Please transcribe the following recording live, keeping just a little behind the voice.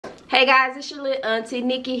Hey guys, it's your little auntie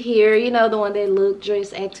Nikki here. You know, the one that look,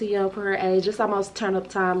 dress, act too young for her age. It's almost turn up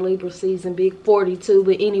time, Libra season, big 42.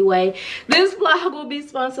 But anyway, this vlog will be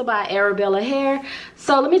sponsored by Arabella hair.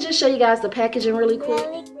 So let me just show you guys the packaging really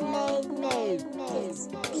quick.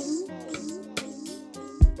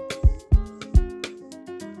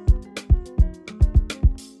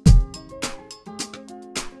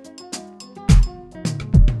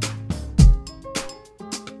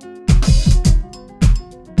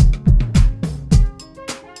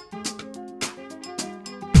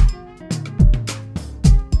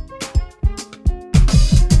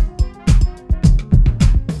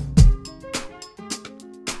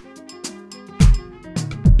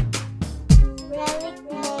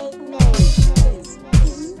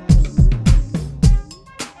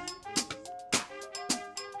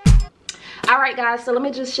 Alright guys, so let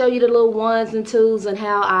me just show you the little ones and twos and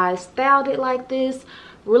how I styled it like this.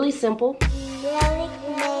 Really simple.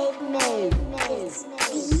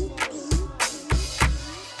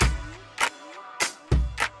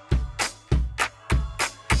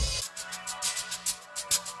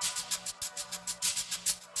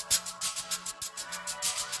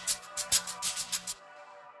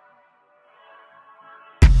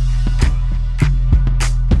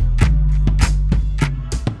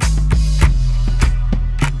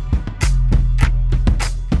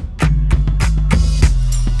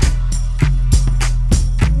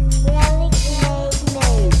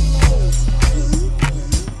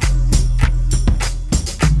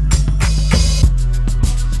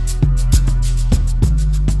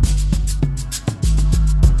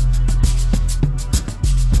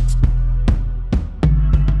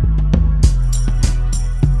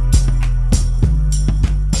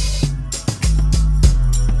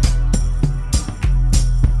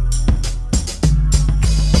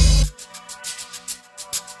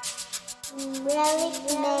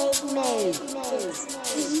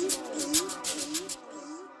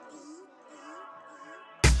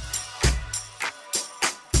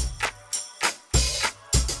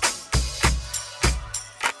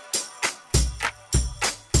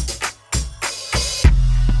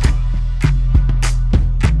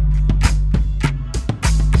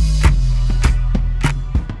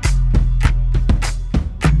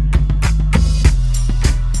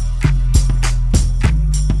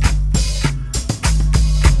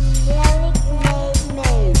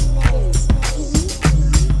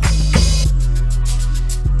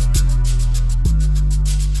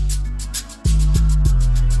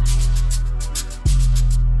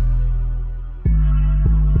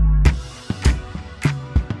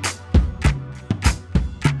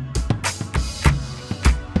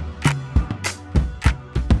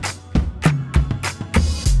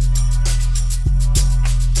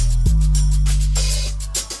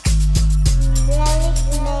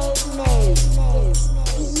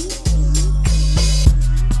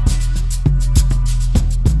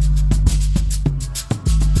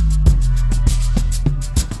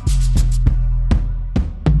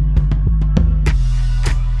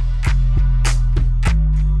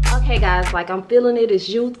 Guys, like I'm feeling it. It's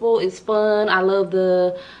youthful, it's fun. I love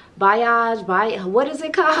the balayage, what is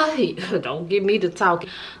it called? Don't get me to talk.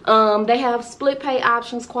 They have split pay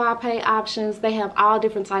options, quad pay options. They have all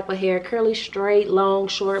different type of hair, curly, straight, long,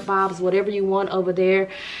 short, bobs, whatever you want over there.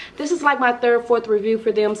 This is like my third, fourth review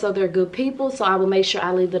for them, so they're good people. So I will make sure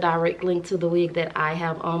I leave the direct link to the wig that I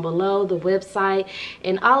have on below, the website,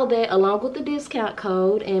 and all of that, along with the discount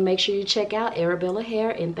code. And make sure you check out Arabella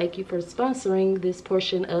hair, and thank you for sponsoring this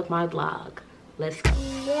portion of my vlog. Let's go.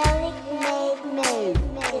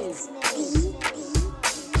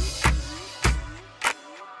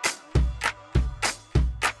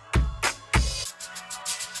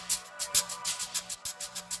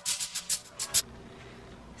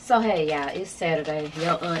 So hey y'all, it's Saturday.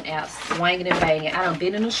 Your aunt out swinging and banging. I done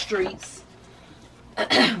been in the streets.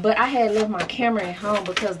 But I had left my camera at home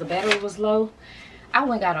because the battery was low. I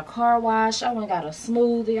went and got a car wash. I went and got a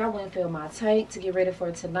smoothie. I went and filled my tank to get ready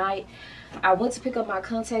for tonight. I went to pick up my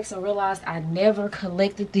contacts and realized I never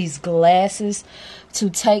collected these glasses to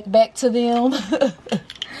take back to them.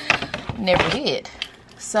 Never did.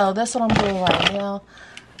 So that's what I'm doing right now.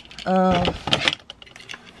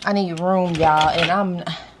 I need room, y'all, and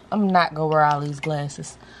I'm not gonna wear all these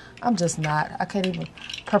glasses. I'm just not. I can't even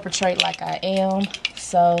perpetrate like I am.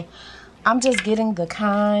 So I'm just getting the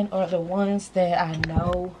kind or the ones that I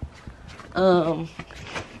know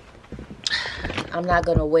I'm not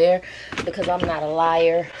gonna wear, because I'm not a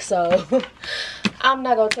liar. So I'm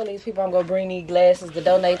not gonna tell these people I'm gonna bring these glasses to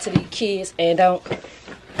donate to these kids and don't.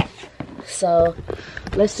 So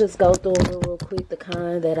let's just go through them real quick, the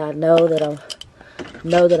kind that I know that I'm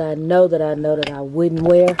know that I wouldn't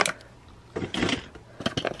wear.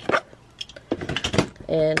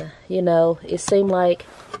 And you know, it seemed like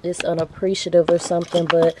it's unappreciative or something,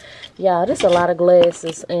 but yeah, there's a lot of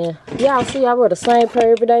glasses, and y'all see I wear the same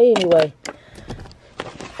pair every day anyway.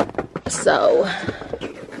 So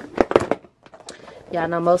y'all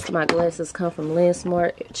know most of my glasses come from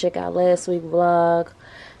LensSmart. Check out last week's vlog.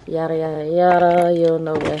 Yada yada yada. You'll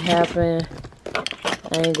know what happened.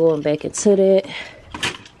 I ain't going back into that.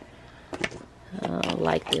 I don't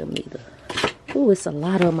like them either. Ooh, it's a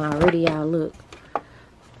lot of them already, y'all. Look.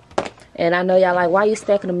 And I know y'all like, why you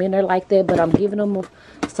stacking them in there like that? But I'm giving them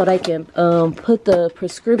so they can put the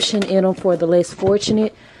prescription in them for the less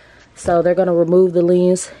fortunate. So they're gonna remove the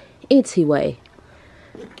lens anyway.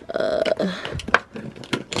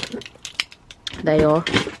 They are.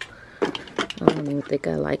 I don't even think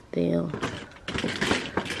I like them.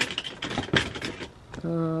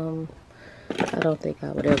 I don't think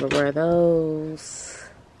I would ever wear those.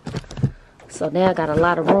 So now I got a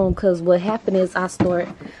lot of room, because what happened is I start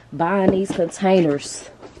buying these containers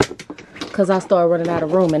because I started running out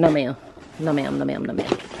of room, and no ma'am,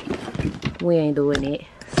 we ain't doing it.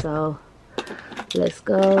 So let's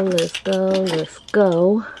go. They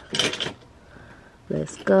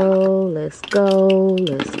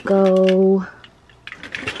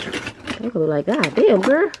gonna be like, God damn,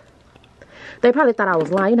 girl. They probably thought I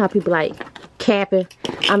was lying. You know how people like capping.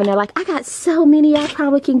 I mean, they're like, I got so many, I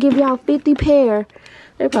probably can give y'all 50 pair.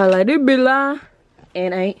 They probably like, they be lying.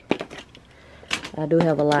 And ain't. I do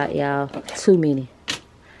have a lot, y'all. Too many.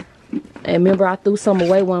 And remember, I threw some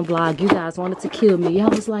away one vlog. You guys wanted to kill me.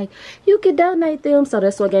 Y'all was like, you can donate them. So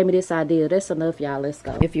that's what gave me this idea. That's enough, y'all. Let's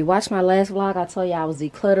go. If you watched my last vlog, I told y'all I was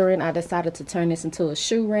decluttering. I decided to turn this into a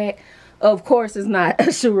shoe rack. Of course, it's not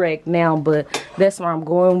a shoe rack now, but that's where I'm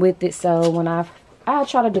going with it. So when I'll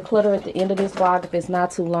try to declutter at the end of this vlog if it's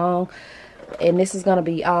not too long. And this is going to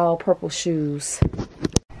be all purple shoes.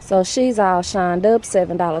 So she's all shined up.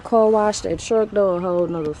 $7 car wash. That truck though, a whole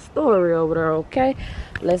nother story over there, okay?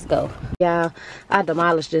 Let's go. Y'all, I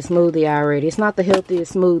demolished this smoothie already. It's not the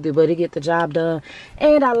healthiest smoothie, but it get the job done.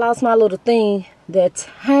 And I lost my little thing that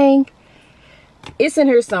hang. It's in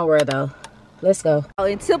here somewhere though. Let's go. Oh,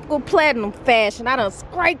 in typical platinum fashion, I done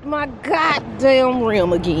scraped my goddamn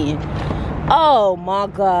rim again. Oh my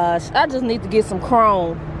gosh. I just need to get some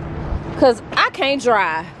chrome, because I can't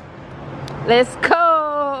drive. Let's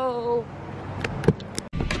go.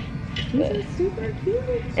 This is super cute.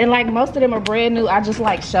 And like most of them are brand new. I just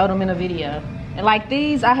like showed them in a video. And like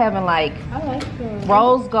these, I have in like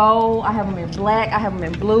rose gold. I have them in black. I have them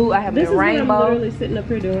in blue. I have them in rainbow. This is what I'm literally sitting up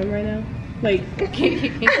here doing right now. Like,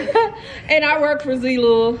 and I work for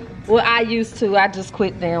ZEELOL. Well, I used to. I just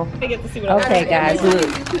quit them. I get to see what okay, guys, look.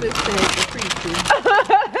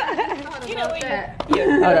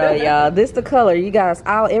 Hold on, y'all. This the color. You guys,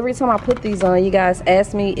 every time I put these on, you guys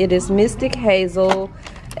ask me. It is Mystic Hazel,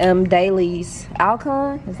 Dailies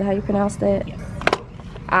Alcon. Is that how you pronounce that? Yes.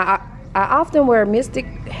 I often wear Mystic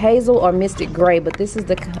Hazel or Mystic Gray, but this is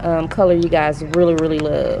the color you guys really, really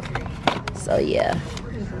love. So yeah.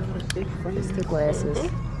 The glasses.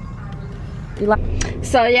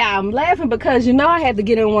 So yeah, I'm laughing because you know I had to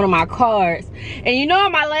get in one of my cars, and you know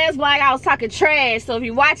in my last vlog I was talking trash. So if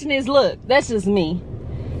you're watching this, look, that's just me.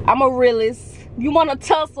 I'm a realist. You want to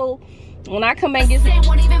tussle? When I come back and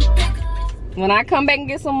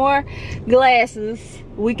get some more glasses,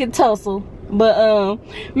 we can tussle. But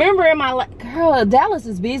remember in my girl, Dallas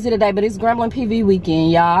is busy today, but it's Gremlin PV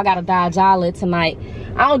weekend, y'all. I gotta Dodge Outlet tonight.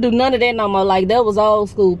 I don't do none of that no more. Like, that was old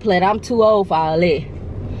school play. I'm too old for all that.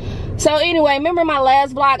 So anyway, remember my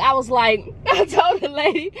last vlog, I was like, I told the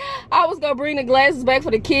lady I was gonna bring the glasses back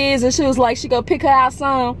for the kids, and she was like, she gonna pick her out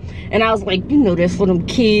some. And I was like, you know that's for them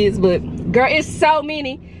kids, but girl, it's so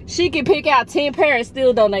many. She can pick out 10 parents,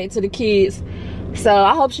 still donate to the kids. So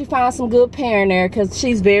I hope she finds some good parent there, because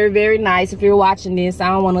she's very, very nice. If you're watching this, I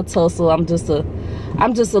don't want to tussle. I'm just a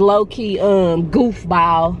low-key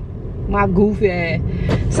goofball. My goofy ass.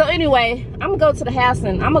 So anyway, I'm gonna go to the house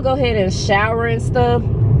and I'm gonna go ahead and shower and stuff.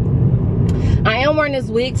 I am wearing this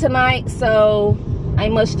wig tonight, so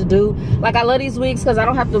ain't much to do. Like, I love these wigs because I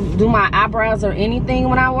don't have to do my eyebrows or anything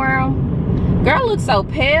when I wear them. Girl looks so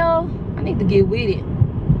pale. I need to get with it.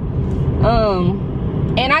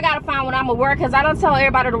 And I gotta find what I'm gonna wear, because I don't tell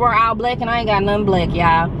everybody to wear all black, and I ain't got none black,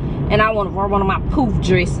 y'all. And I want to wear one of my poof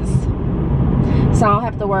dresses, so I don't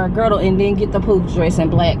have to wear a girdle and then get the poof dress in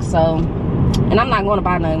black. So, and I'm not going to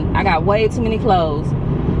buy none. I got way too many clothes.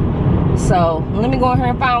 So let me go in here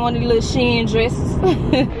and find one of these little Shein dresses.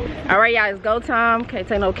 All right, y'all, it's go time. Can't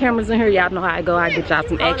take no cameras in here. Y'all know how I go. I get y'all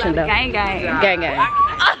some action though. Gang, gang. Gang, gang.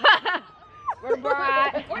 Where the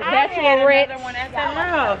bride, bachelorette. Another one at the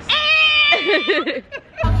house. 2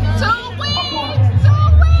 weeks. 2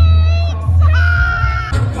 weeks.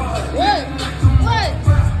 What?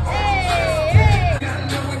 Hey.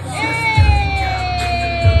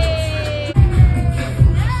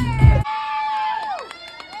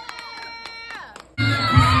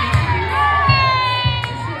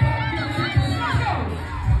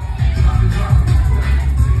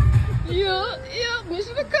 Yeah,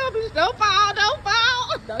 mission accomplished. Don't fall.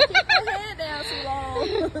 Don't keep your head down too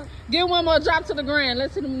long. Get one more drop to the ground.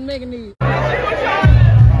 Let's see them making these.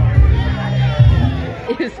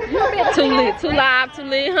 It's too lit, too live, too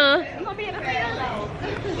lit, huh?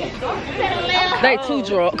 They too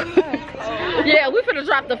drunk. Yeah, we finna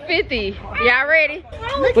drop the 50. Y'all ready?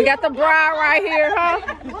 We got the bride right here, huh?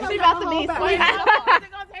 She about to be sweet.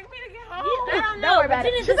 Don't worry about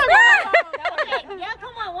it. Yeah,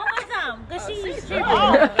 come on, one more time. Cause she's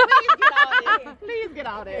Please get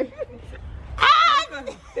out there.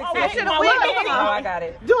 Oh, I got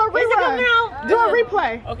it. Do a rerun. Do a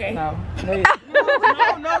replay. Okay. No, two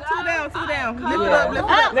down. Lift it up,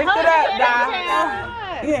 Lift it up,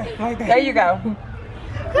 Di. Yeah, there you go.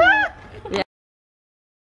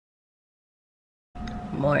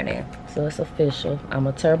 Morning. So it's official. I'm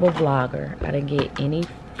a terrible vlogger. I didn't get any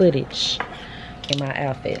footage in my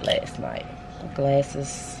outfit last night.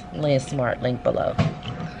 Glasses, Lens Smart, link below.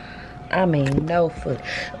 I mean, no footage.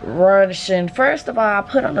 Rushing. First of all, I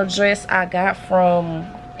put on a dress I got from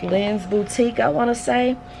Lynn's Boutique, I want to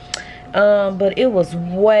say. But it was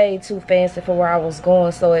way too fancy for where I was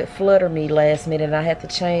going, so it fluttered me last minute and I had to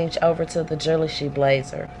change over to the Jealousy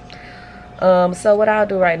blazer. So what I'll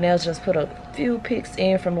do right now is just put a few pics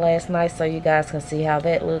in from last night so you guys can see how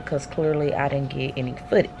that looked, because clearly I didn't get any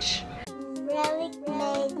footage.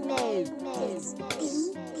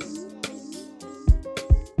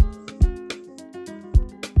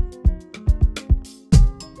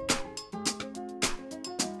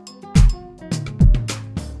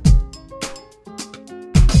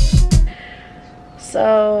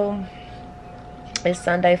 So it's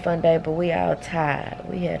Sunday fun day, but we all tired.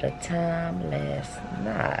 We had a time last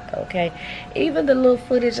night, okay? Even the little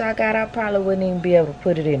footage I got, I probably wouldn't even be able to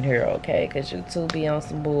put it in here, okay? Because you two be on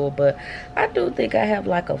some bull. But I do think I have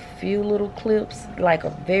like a few little clips, like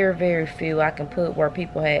a very, very few I can put where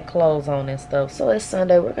people had clothes on and stuff. So it's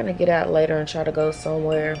Sunday. We're going to get out later and try to go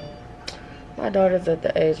somewhere. My daughter's at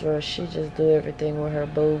the age where she just do everything with her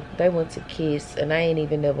boo. They went to Kiss, and I ain't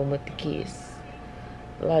even never went to Kiss.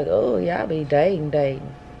 Like, oh, y'all be dating.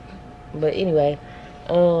 But anyway,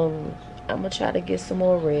 I'm gonna try to get some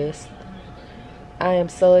more rest. I am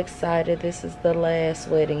so excited. This is the last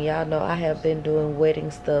wedding. Y'all know I have been doing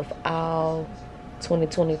wedding stuff all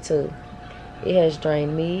 2022. It has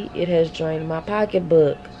drained me. It has drained my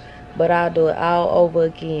pocketbook. But I'll do it all over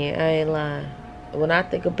again. I ain't lying. When I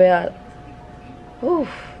think about,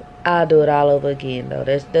 I'll do it all over again, though.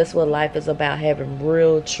 That's what life is about, having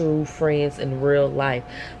real, true friends in real life.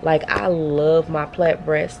 Like, I love my plat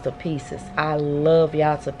brats to pieces. I love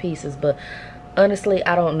y'all to pieces, but honestly,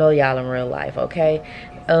 I don't know y'all in real life, okay?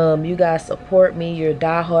 You guys support me. You're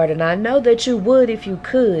diehard, and I know that you would if you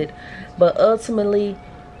could, but ultimately,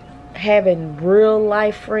 having real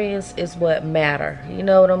life friends is what matter. You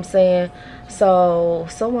know what I'm saying? So,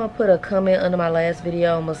 someone put a comment under my last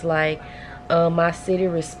video and was like, my city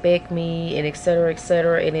respect me, and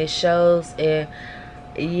etc, and it shows. And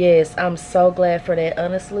yes, I'm so glad for that.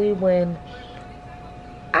 Honestly, when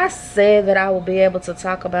I said that I would be able to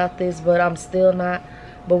talk about this, but I'm still not.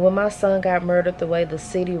 But when my son got murdered, the way the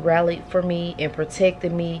city rallied for me and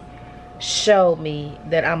protected me showed me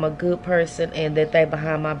that I'm a good person and that they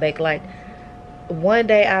behind my back. Like, one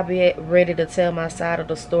day I'll be ready to tell my side of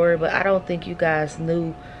the story, but I don't think you guys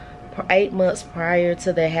knew. 8 months prior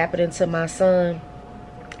to that happening to my son,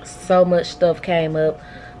 so much stuff came up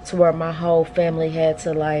to where my whole family had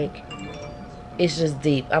to, like, it's just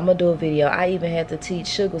deep. I'm gonna do a video. I even had to teach,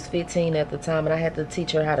 Suge was 15 at the time, and I had to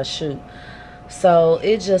teach her how to shoot. So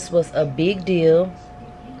it just was a big deal.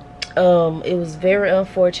 It was very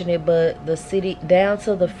unfortunate, but the city, down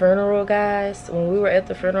to the funeral, guys, when we were at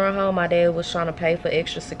the funeral home, my dad was trying to pay for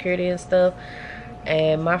extra security and stuff.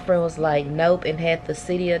 And my friend was like, nope, and had the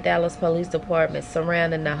City of Dallas Police Department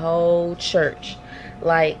surrounding the whole church.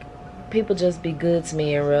 Like, people just be good to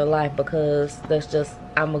me in real life, because that's just,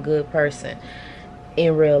 I'm a good person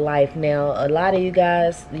in real life. Now, a lot of you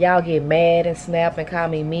guys, y'all get mad and snap and call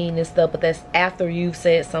me mean and stuff, but that's after you've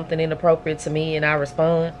said something inappropriate to me and I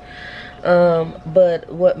respond.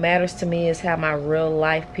 But what matters to me is how my real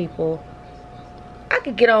life people, I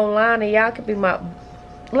could get online and y'all could be my,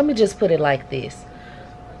 let me just put it like this.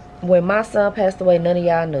 when my son passed away, none of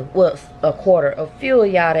y'all knew. Well, a few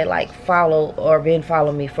of y'all that like follow or been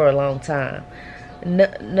following me for a long time.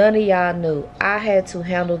 None of y'all knew. I had to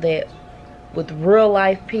handle that with real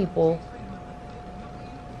life people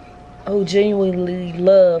who genuinely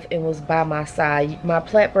love and was by my side. My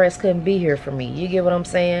plat breast couldn't be here for me. You get what I'm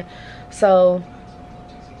saying? So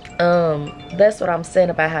that's what I'm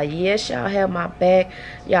saying about how, yes, y'all have my back,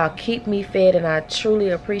 y'all keep me fed, and I truly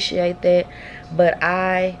appreciate that. But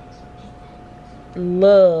I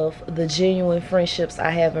love the genuine friendships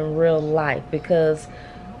I have in real life, because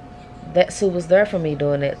that's who was there for me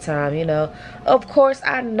during that time, you know. Of course,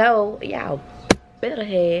 I know y'all better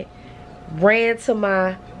had ran to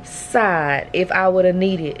my side if I would have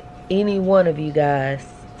needed any one of you guys,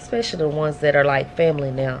 especially the ones that are like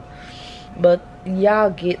family now. But y'all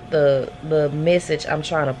get the message I'm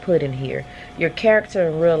trying to put in here. Your character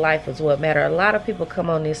in real life is what matter. A lot of people come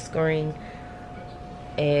on this screen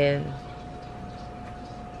and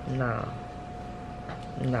nah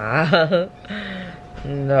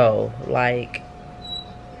no, like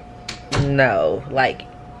no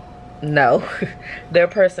their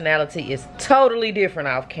personality is totally different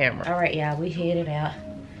off camera. All right, y'all, we headed out.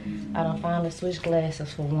 I done finally switched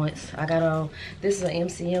glasses for once. I got on, this is an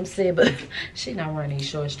MCM set, but she not wearing these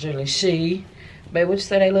shorts, Julie. She, babe, what you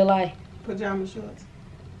say they look like? Pajama shorts.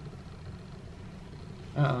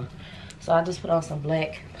 So I just put on some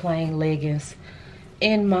black plain leggings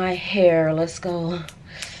in my hair. Let's go.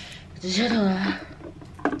 I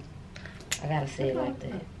gotta say it like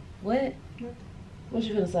that. What? What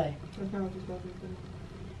you gonna say?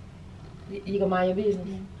 You gonna mind your business?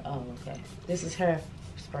 Yeah. Oh, okay. This is her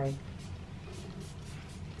spray.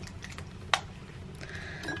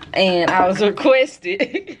 And I was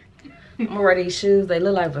requested. I'm gonna wear these shoes. They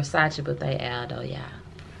look like Versace, but they Aldo, y'all.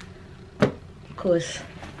 Of course,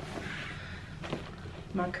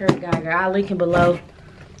 my Kurt Geiger. I'll link it below.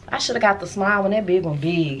 I should have got the small one. That big one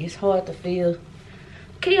big. It's hard to feel.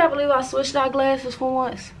 Can y'all believe I switched out glasses for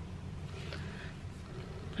once?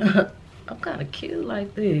 I'm kind of cute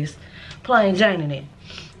like this. Plain Jane in it.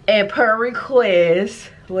 And per request,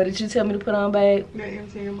 what did you tell me to put on, babe? The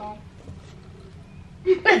MCM bottle.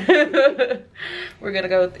 We're gonna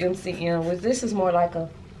go with MCM. Which this is more like a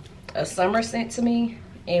summer scent to me.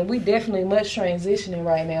 And we definitely much transitioning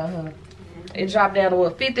right now, huh? It dropped down to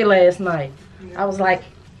what, 50 last night. Yeah. I was like,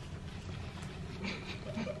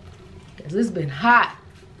 cause it's been hot.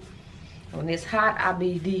 When it's hot, I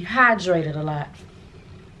be dehydrated a lot.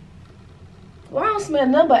 Well, I don't smell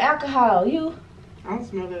nothing but alcohol. You? I don't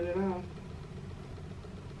smell that at all.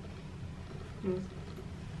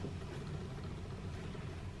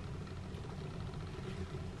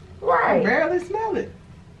 Right. I barely smell it.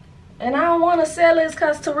 And I don't want to sell it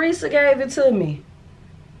because Teresa gave it to me.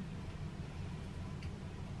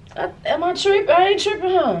 Am I tripping? I ain't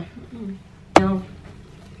tripping, huh? No.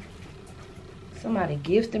 Somebody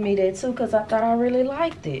gifted me that too because I thought I really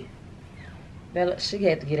liked it. Bella, she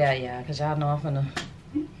had to get out, y'all, because y'all know I'm finna.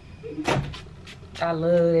 I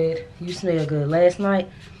love it. You smell good. Last night,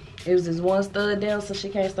 it was this one stud down, so she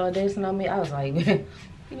can't start dancing on me. I was like, man,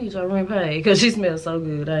 you need your rent paid because she smells so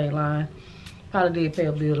good. I ain't lying. Probably did pay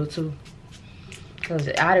a bill or two. Because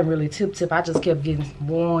I didn't really tip. I just kept getting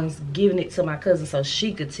ones, giving it to my cousin so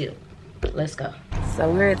she could tip. Let's go. So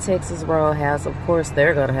we're at Texas Roadhouse. Of course,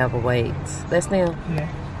 they're going to have a wait. That's them? Yeah.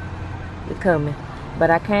 They're coming. But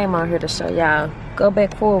I came on here to show y'all. Go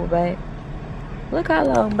back forward, babe. Look how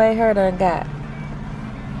long babe her done got.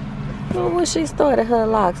 Look when she started her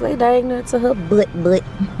locks. They dang near to her butt.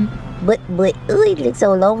 Ooh, it looks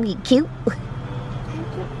so long and cute.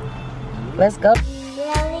 Let's go.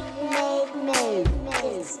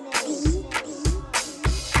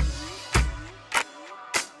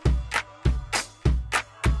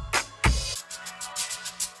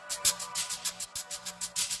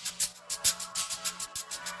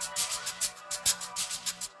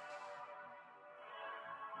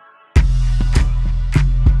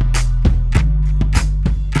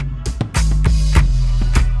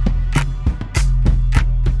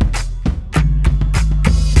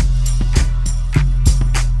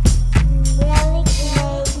 Really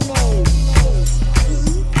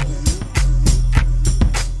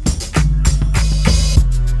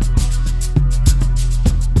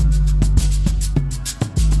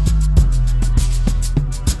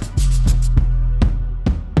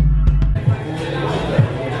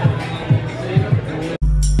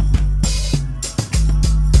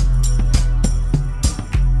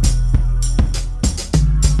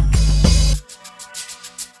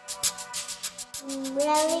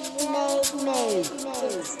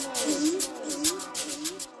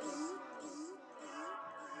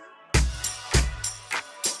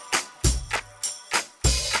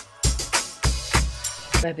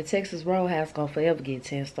Baby, Texas Roadhouse gonna forever get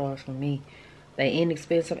 10 stars from me. They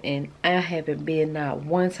inexpensive, and I haven't been not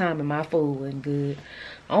one time and my food wasn't good.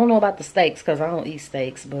 I don't know about the steaks because I don't eat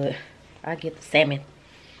steaks, but I get the salmon.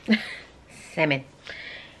 Salmon.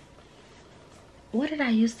 What did I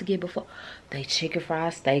used to get before? They chicken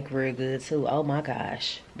fried steak real good too. Oh my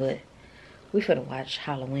gosh. But we finna watch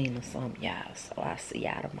Halloween or something, y'all. So I'll see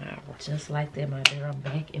y'all tomorrow. Just like that, my dear. I'm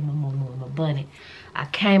back in my mama and my bunny. I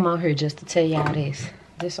came on here just to tell y'all this.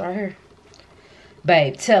 This right here.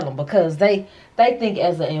 Babe, tell them, because they think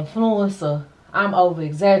as an influencer, I'm over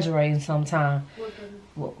exaggerating sometimes.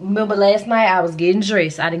 Well, remember last night I was getting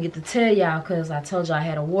dressed. I didn't get to tell y'all because I told y'all I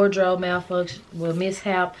had a wardrobe malfunction with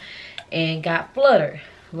mishap and got fluttered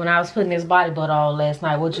when I was putting this body butter on last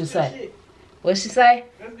night. What'd you say? What'd she say?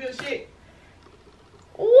 That's good shit.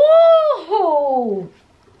 Whoa!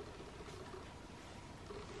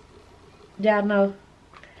 Y'all know.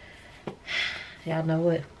 Y'all know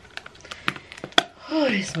what? Oh,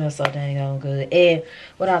 it smells so dang on good. And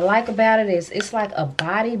what I like about it is it's like a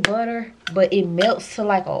body butter, but it melts to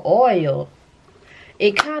like an oil.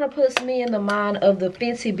 It kind of puts me in the mind of the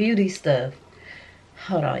Fenty Beauty stuff.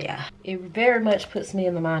 Hold on, y'all. It very much puts me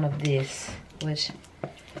in the mind of this, which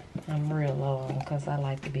I'm real low on because I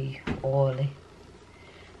like to be oily.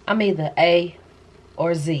 I'm either A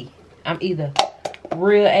or Z. I'm either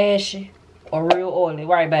real ashy or real oily.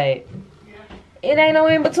 Right, babe? Yeah. It ain't no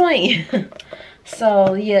in between.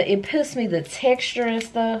 So, yeah, it puts me the texture and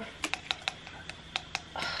stuff.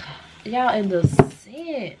 Y'all, and the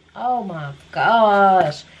scent. Oh, my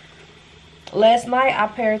gosh. Last night, I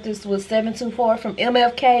paired this with 724 from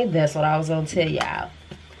MFK. That's what I was going to tell y'all.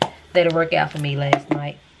 That'll work out for me last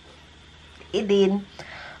night. It didn't.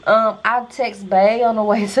 I text Bae on the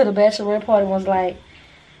way to the Bachelorette party and was like,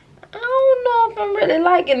 I don't know if I'm really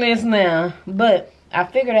liking this now. But I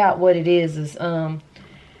figured out what it is.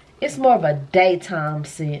 It's more of a daytime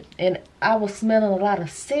scent. And I was smelling a lot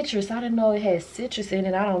of citrus. I didn't know it had citrus in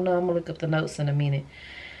it. I don't know. I'm going to look up the notes in a minute.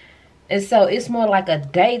 And so it's more like a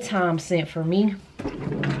daytime scent for me.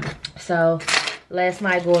 So last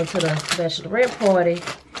night going to the Bachelorette party,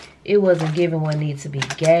 it wasn't giving what needs to be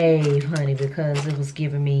gave, honey, because it was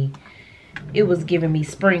giving me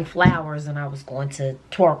spring flowers and I was going to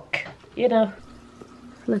twerk, you know.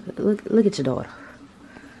 Look at your daughter.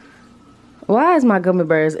 Why is my gummy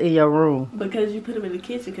bears in your room? Because you put them in the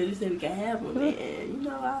kitchen because you said we could have them. And, you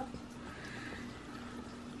know,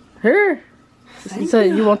 Here. So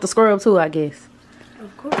you want the scrub too, I guess.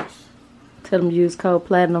 Of course. Tell them use code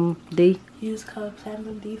Platinum D. Use code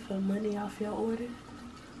Platinum D for money off your order.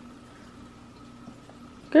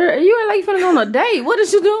 Girl, you ain't like you finna go on a date. What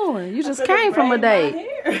is you doing? You just came from a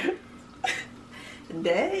date.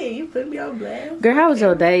 Dang, you put me on blast. Girl, how was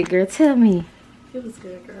your date, girl? Tell me. It was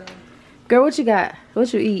good, girl. Girl, what you got?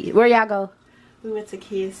 What you eat? Where y'all go? We went to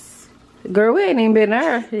Kiss. Girl, we ain't even been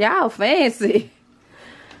there. Y'all fancy.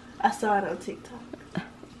 I saw it on TikTok.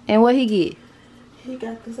 And what he get? He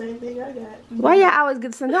got the same thing I got. Why y'all always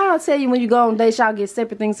get the same? Don't I tell you when you go on dates, y'all get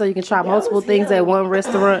separate things so you can try multiple things at one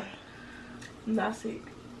restaurant? Not sick.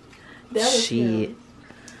 That was shit.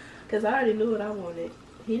 Because I already knew what I wanted.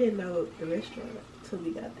 He didn't know the restaurant until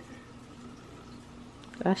we got there.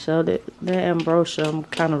 I showed it. That ambrosia, I'm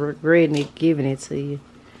kind of regretting it, giving it to you.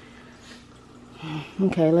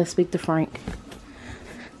 Okay, let's speak to Frank.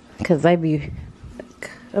 Because they be...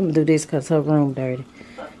 I'm going to do this because her room dirty.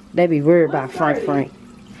 They be worried about Frank. Girl, look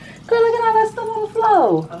at all that stuff on the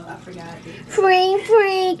floor. Oh, I forgot.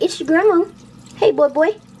 Frank, it's your grandma. Hey, boy.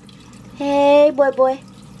 Hey, boy.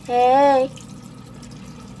 Hey.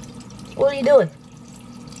 What are you doing?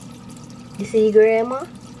 You see your grandma?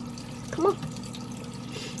 Come on.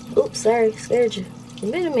 Oops, sorry, scared you. It's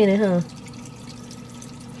been a minute, huh?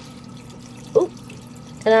 Oop.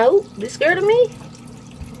 And oop, you scared of me?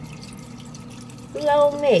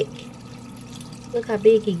 Long neck. Look how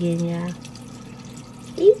big he getting, y'all.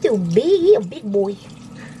 He's too big. He a big boy.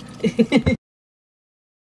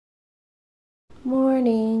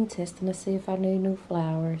 Morning. Testing to see if I need new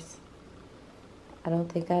flowers. I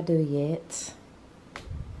don't think I do yet.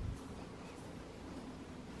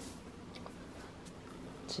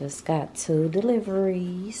 Just got 2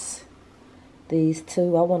 deliveries. These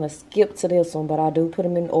 2, I want to skip to this one, but I do put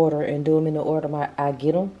them in order and do them in the order I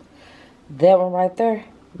get them. That one right there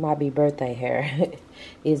might be birthday hair.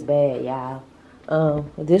 It's bad, y'all.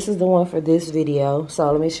 This is the one for this video. So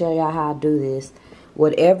let me show y'all how I do this.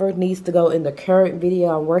 Whatever needs to go in the current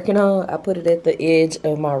video I'm working on, I put it at the edge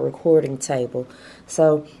of my recording table.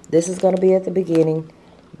 So this is going to be at the beginning.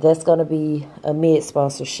 That's going to be a mid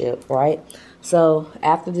sponsorship, right? So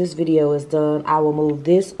after this video is done, I will move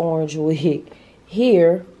this orange wig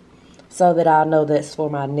here so that I know that's for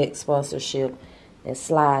my next sponsorship and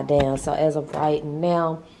slide down. So as of right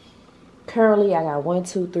now, currently I got 1,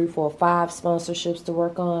 2, 3, 4, 5 sponsorships to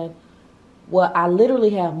work on. Well, I literally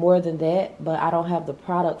have more than that, but I don't have the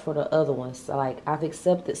product for the other ones. So like I've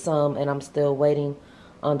accepted some and I'm still waiting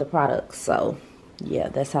on the product. So yeah,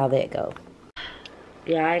 that's how that goes.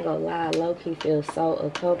 Yeah, I ain't gonna lie, low-key feels so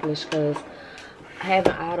accomplished because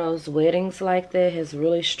having all those weddings like that has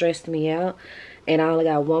really stressed me out. And I only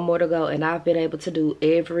got 1 more to go, and I've been able to do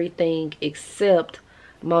everything except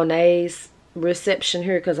Monet's reception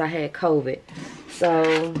here because I had COVID.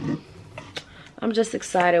 So I'm just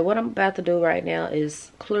excited. What I'm about to do right now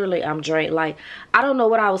is clearly I'm drained. Like, I don't know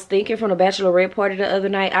what I was thinking from the Bachelorette party the other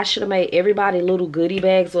night. I should have made everybody little goodie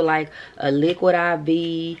bags with like a liquid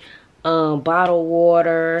IV, bottled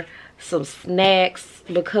water, some snacks,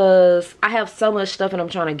 because I have so much stuff and I'm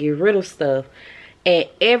trying to get rid of stuff. And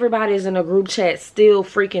everybody's in a group chat still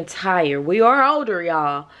freaking tired. We are older,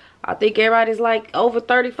 y'all. I think everybody's like over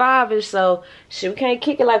 35ish, so shit, we can't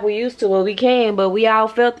kick it like we used to. Well, we can, but we all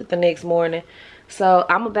felt it the next morning. So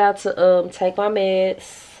I'm about to take my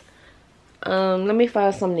meds. Let me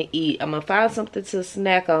find something to eat. I'm gonna find something to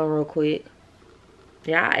snack on real quick.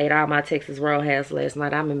 Yeah, I ate all my Texas Roadhouse last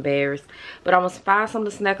night. I'm embarrassed. But I'm gonna find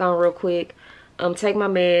something to snack on real quick. Take my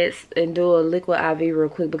meds and do a liquid IV real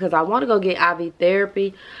quick because I want to go get IV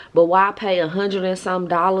therapy, but why pay $100 and some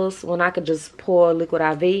when I could just pour liquid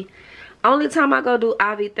IV? Only time I go do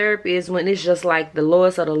IV therapy is when it's just like the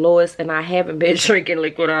lowest of the lowest and I haven't been drinking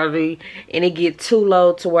liquid IV and it get too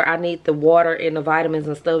low to where I need the water and the vitamins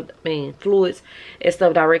and stuff, fluids and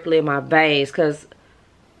stuff directly in my veins. Because,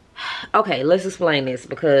 okay, let's explain this,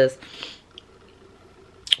 because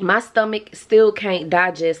my stomach still can't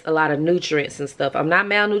digest a lot of nutrients and stuff. I'm not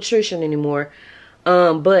malnutrition anymore.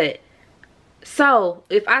 But so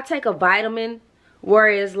if I take a vitamin,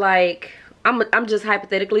 whereas like I'm just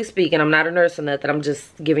hypothetically speaking, I'm not a nurse or nothing, I'm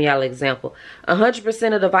just giving y'all an example.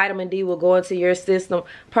 100% of the vitamin D will go into your system.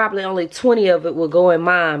 Probably only 20 of it will go in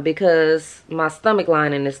mine because my stomach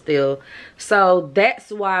lining is still. So that's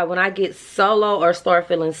why when I get so low or start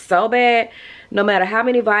feeling so bad, no matter how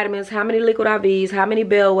many vitamins, how many liquid IVs, how many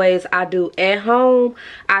Bellways I do at home,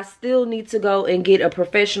 I still need to go and get a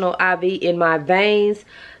professional IV in my veins.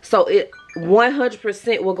 So it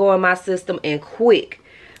 100% will go in my system and quick.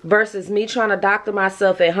 Versus me trying to doctor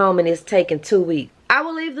myself at home and it's taking 2 weeks. I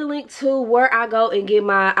will leave the link to where I go and get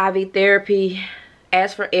my IV therapy.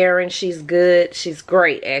 As for Erin, she's good. She's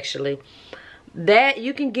great, actually. That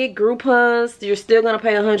you can get Groupons. You're still going to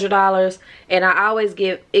pay $100. And I always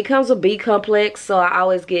get, it comes with B complex. So I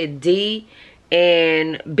always get D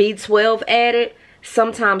and B12 added.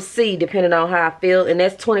 Sometimes C, depending on how I feel. And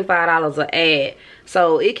that's $25 an ad.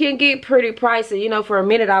 So it can get pretty pricey. You know, for a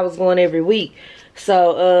minute I was going every week.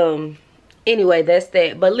 So, anyway, that's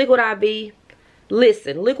that. But liquid IV,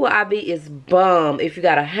 listen, liquid IV is bomb. If you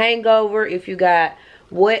got a hangover, if you got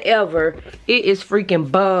whatever, it is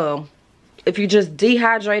freaking bomb. If you just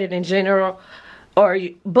dehydrated in general,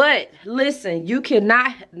 but listen, you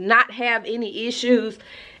cannot not have any issues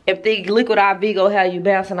if the liquid IV go have you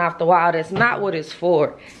bouncing off the wall. That's not what it's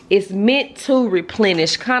for. It's meant to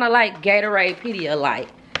replenish, kind of like Gatorade Pedialyte.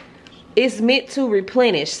 It's meant to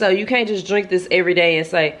replenish. So you can't just drink this every day and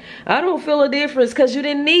say, I don't feel a difference, because you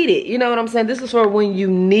didn't need it. You know what I'm saying? This is for when you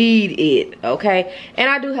need it, okay? And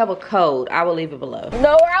I do have a code. I will leave it below.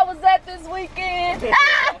 Know where I was at this weekend?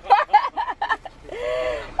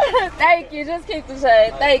 Thank you. Just keep the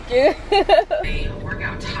shade. Thank you.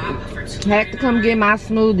 Had to come get my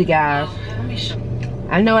smoothie, guys.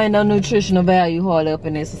 I know ain't no nutritional value hard up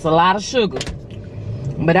in this. It's a lot of sugar.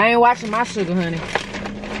 But I ain't watching my sugar, honey.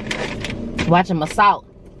 Watching my salt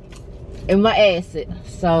and my acid.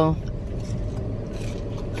 So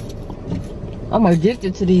I'm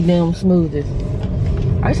addicted to these damn smoothies.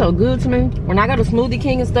 They're so good to me. When I go to Smoothie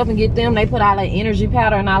King and stuff and get them, they put all that energy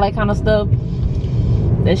powder and all that kind of stuff.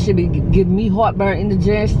 That should be giving me heartburn,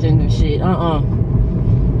 indigestion and shit.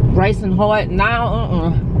 Racing heart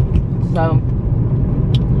now. So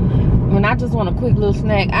when I just want a quick little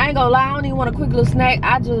snack, I ain't gonna lie, I don't even want a quick little snack.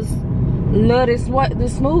 I just love this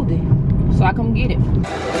smoothie. So I come get it.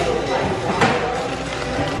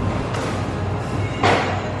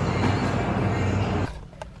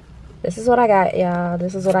 This is what I got, y'all.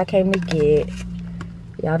 This is what I came to get.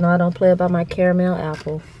 Y'all know I don't play about my caramel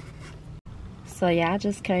apple. So yeah, I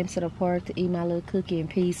just came to the park to eat my little cookie in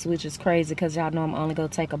peace, which is crazy because y'all know I'm only gonna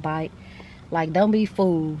take a bite. Like, don't be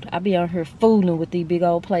fooled. I be out here fooling with these big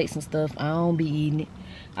old plates and stuff. I don't be eating it.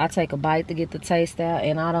 I take a bite to get the taste out,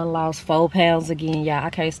 and I done lost 4 pounds again, y'all. I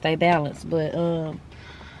can't stay balanced, but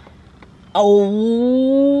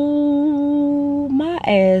Oh, my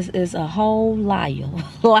ass is a whole liar.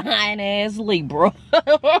 Lying ass Libra.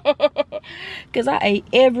 Because I ate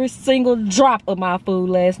every single drop of my food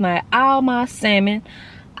last night. All my salmon,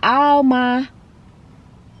 all my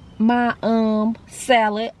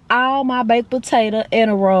salad, all my baked potato, and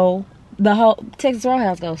a roll. The whole Texas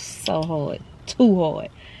Roadhouse goes so hard. Too hard.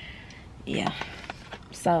 Yeah.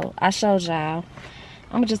 So, I showed y'all.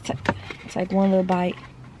 I'm going to just take one little bite.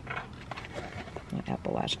 My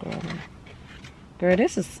Apple Watch, girl,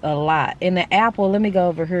 this is a lot. And the apple, let me go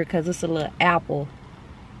over here because it's a little apple.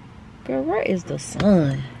 Girl, where is the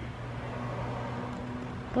sun?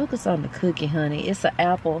 Focus on the cookie, honey. It's an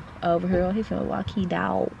apple over here. Oh, he feel like he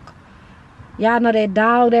dog. Y'all know that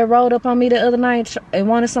dog that rolled up on me the other night and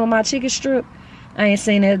wanted some of my chicken strip? I ain't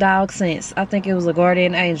seen that dog since. I think it was a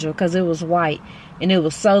guardian angel because it was white. And it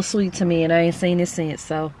was so sweet to me and I ain't seen it since.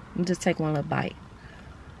 So, let me just take one little bite.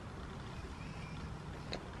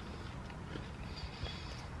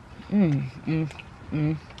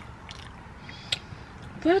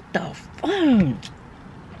 What the fuck?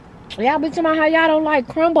 Y'all be talking about how y'all don't like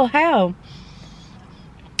crumble. How?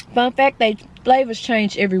 Fun fact, they flavors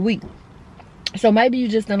change every week. So maybe you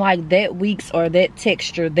just didn't like that week's or that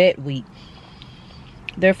texture that week.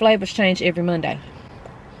 Their flavors change every Monday.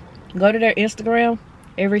 Go to their Instagram.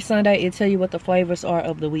 Every Sunday, it'll tell you what the flavors are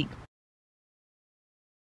of the week.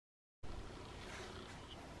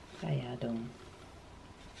 How y'all doing?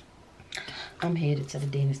 I'm headed to the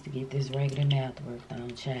dentist to get this regular mouth work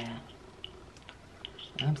done, child.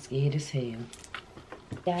 I'm scared as hell.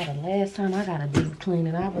 Yeah, the last time I got a deep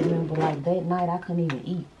cleaning, I remember like that night I couldn't even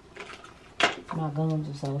eat. My gums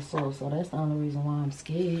are so sore, so that's the only reason why I'm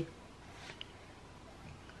scared.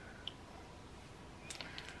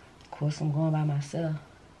 Of course, I'm going by myself.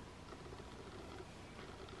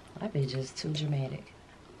 I be just too dramatic.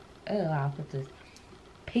 Oh, I'll put the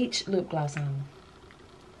peach lip gloss on.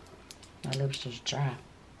 My lips just dry.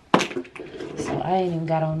 So I ain't even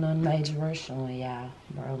got on none major rush on, y'all.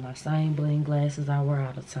 Bro, my same bling glasses I wear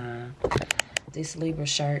all the time. This Libra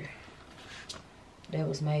shirt that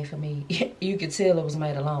was made for me. You could tell it was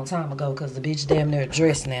made a long time ago because the bitch damn near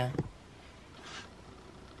dressed now.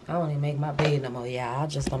 I don't even make my bed no more, y'all. I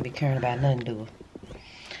just don't be caring about nothing to it.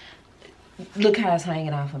 Look how it's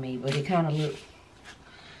hanging off of me, but it kind of look.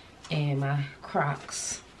 And my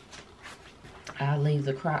Crocs. I'll leave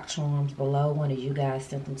the Croc charms below. One of you guys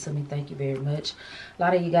sent them to me. Thank you very much. A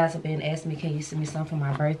lot of you guys have been asking me, can you send me some for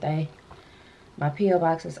my birthday? My P.O.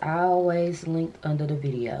 box is always linked under the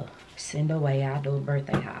video. Send away. I'll do a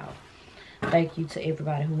birthday haul. Thank you to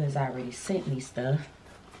everybody who has already sent me stuff.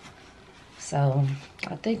 So,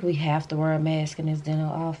 I think we have to wear a mask in this dental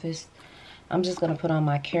office. I'm just going to put on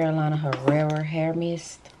my Carolina Herrera hair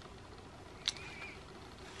mist.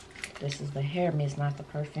 This is the hair mist, not the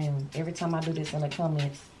perfume. Every time I do this in the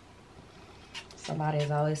comments, somebody is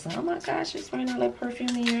always saying, oh my gosh, you're spraying all that perfume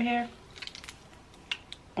in your hair.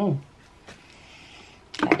 God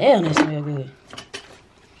damn, that smells good.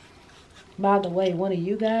 By the way, one of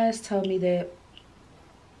you guys told me that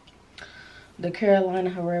the Carolina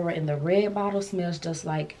Herrera in the red bottle smells just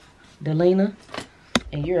like Delina.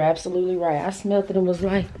 And you're absolutely right. I smelled it and was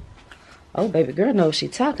like, oh, baby girl knows what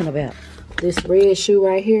she's talking about. This red shoe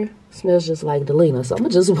right here smells just like Delina. So I'm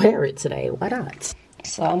going to just wear it today. Why not?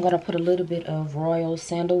 So I'm going to put a little bit of Royal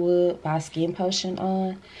Sandalwood by Skin Potion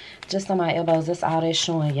on. Just on my elbows. That's all that's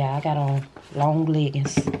showing, y'all. I got on long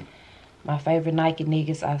leggings. My favorite Nike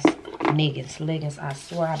leggings. I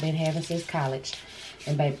swear I've been having since college.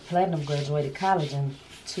 And baby, Platinum graduated college in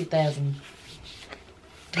 2000.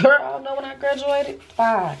 Girl, I don't know when I graduated.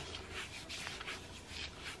 5.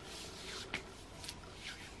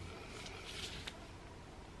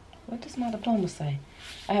 What does my diploma say?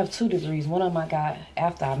 I have 2 degrees. One of them I got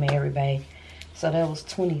after I married, babe. So that was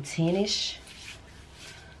 2010-ish.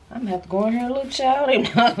 I'm gonna have to go in here and look, child.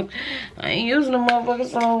 I ain't using them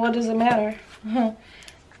motherfuckers, so what does it matter?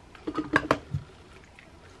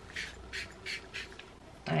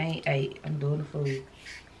 I ain't ate. I'm doing the food.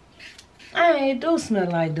 I ain't do smell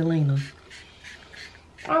like Delina.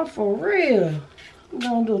 Oh, for real. I'm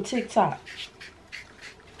gonna do a TikTok.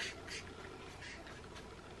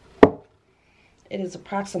 It is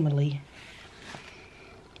approximately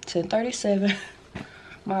 10:37.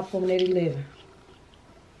 My appointment at 11.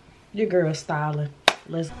 Your girl styling.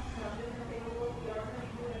 Let's go.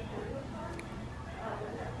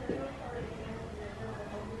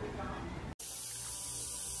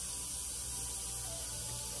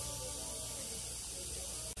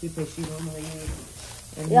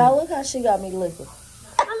 Y'all look how she got me looking.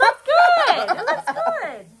 It looks good. It looks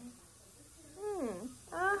good.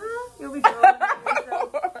 You'll be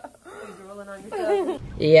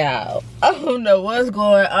Yeah, I don't know what's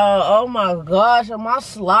going on. Oh my gosh, am I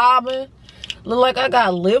slobbing? Look like I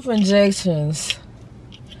got lip injections.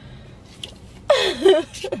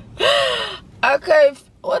 Okay,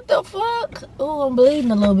 what the fuck? Oh, I'm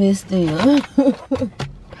bleeding a little bit still.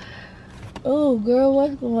 Oh, girl,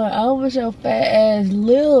 what's going on with your fat ass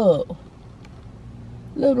lip?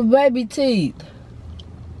 Little baby teeth.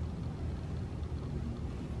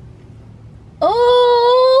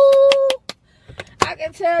 Oh, I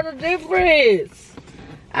can tell the difference.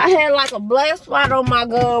 I had like a black spot on my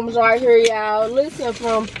gums right here, y'all. Listen,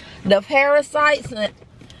 from the parasites and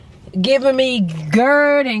giving me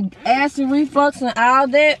GERD and acid reflux and all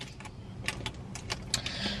that.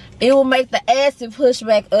 It will make the acid push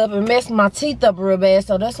back up and mess my teeth up real bad.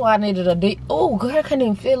 So that's why I needed a deep. Oh, girl, I can't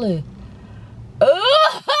even feel it.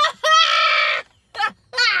 Oh.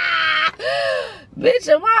 Bitch,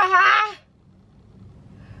 am I high?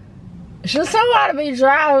 Should somebody be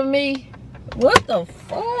driving me? What the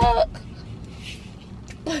fuck?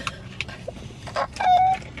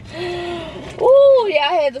 Ooh, yeah,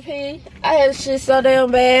 I had to pee. I had shit so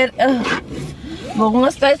damn bad. But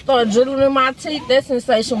once they started dribbling in my teeth, that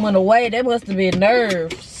sensation went away. That must have been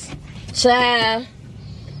nerves. Child.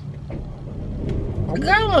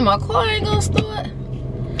 Girl, when my car ain't gonna start.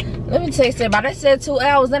 Let me text everybody. They said 2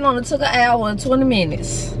 hours. That only took an hour and 20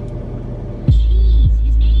 minutes.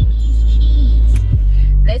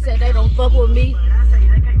 They said they don't fuck with me.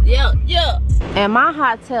 Yeah, yeah. And my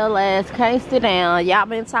hot tail ass can't sit down. Y'all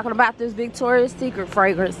been talking about this Victoria's Secret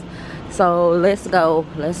fragrance. So let's go.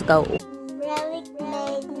 Let's go.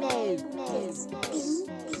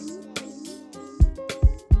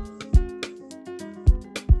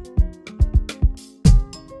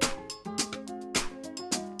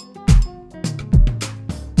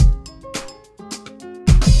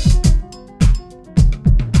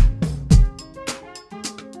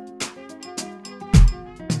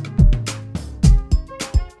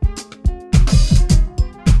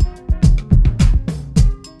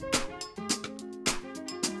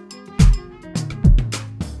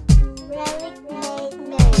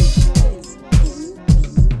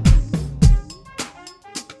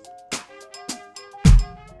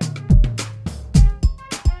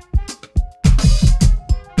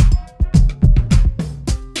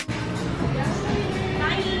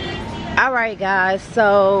 Alright guys,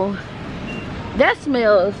 so that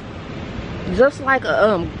smells just like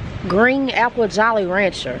a green apple Jolly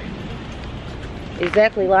Rancher.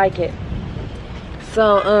 Exactly like it.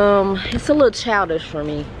 So it's a little childish for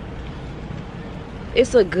me.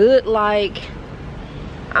 It's a good, like,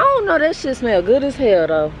 I don't know, that shit smell good as hell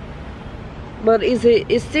though. But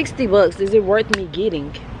it's 60 bucks. Is it worth me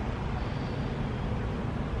getting?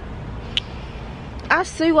 I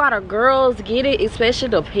see why the girls get it, especially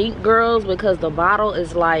the pink girls, because the bottle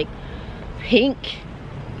is like pink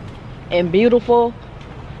and beautiful,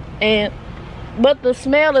 but the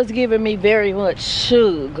smell is giving me very much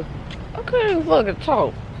sugar. I can't even fucking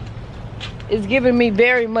talk. It's giving me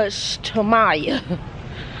very much Tamaya.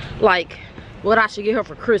 Like what I should get her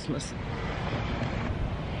for Christmas.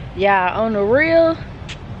 Yeah, on the real,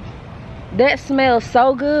 that smells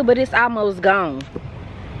so good, but it's almost gone.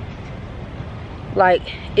 Like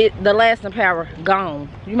the lasting power gone.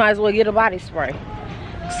 You might as well get a body spray.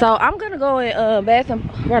 So I'm gonna go and bath and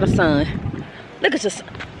where the sun. Look at your son.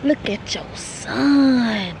 Look at your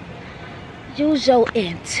son. Use your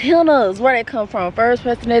antennas. Where they come from? First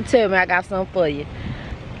person that tell me I got something for you.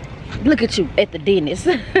 Look at you at the dentist.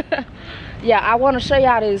 Yeah, I want to show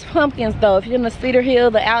y'all these pumpkins though. If you're in the Cedar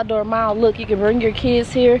Hill, the outdoor mall, look, you can bring your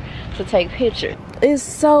kids here to take pictures. It's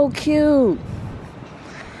so cute.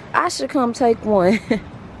 I should come take one.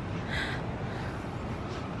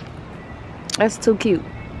 That's too cute.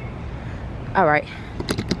 All right.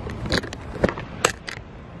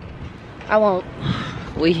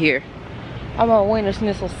 We here. I want winter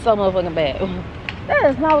schnitzel so motherfucking bad.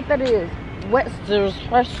 That is not what that is. Webster's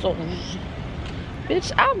pretzels.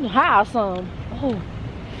 Bitch, I'm high some. Oh,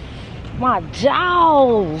 my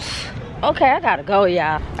jaws. Okay, I gotta go,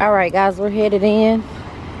 y'all. All right, guys, we're headed in.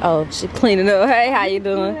 Oh, she cleaning up. Hey, how you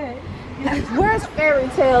doing? Where's Fairy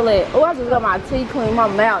Tale at? Oh, I just got my teeth cleaned, my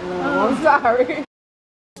mouth now. I'm sorry.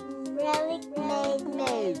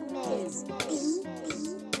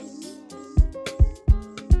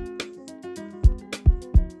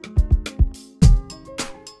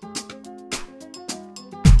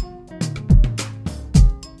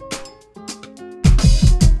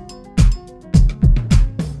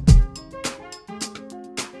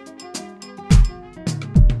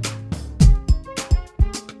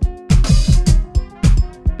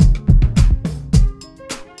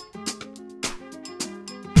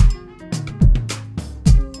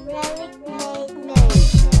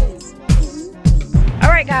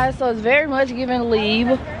 guys, so it's very much giving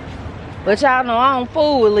leave. But y'all know I don't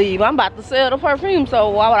fool with leave. I'm about to sell the perfume, so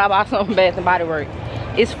why would I buy something Bath and Body Works?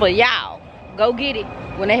 It's for y'all. Go get it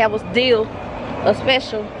when they have a deal, a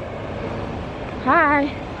special. Hi.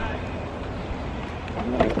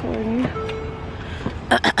 I'm not recording.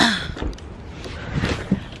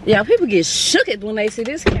 Yeah, people get shook when they see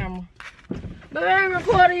this camera. But I ain't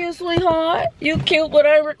recording you, sweetheart. You cute, but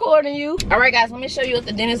I ain't recording you. All right, guys, let me show you what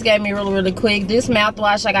the dentist gave me really quick. This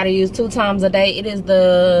mouthwash I gotta use 2 times a day. It is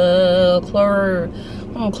the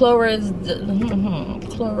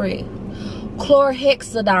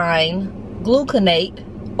chlorhexidine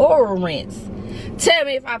gluconate oral rinse. Tell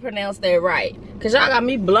me if I pronounced that right, cause y'all got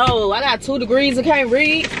me blown. I got 2 degrees and can't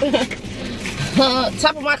read.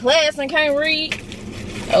 Top of my class and can't read.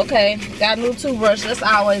 Okay, got a new toothbrush. That's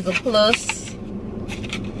always a plus.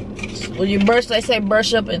 When you brush, they say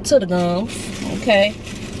brush up into the gums. Okay,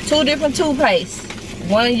 2 different toothpaste.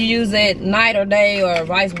 One you use at night or day, or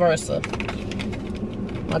vice versa.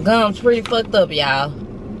 My gums pretty fucked up, y'all.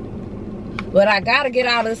 But I gotta get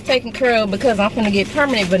all this taken care of because I'm finna get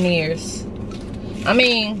permanent veneers. I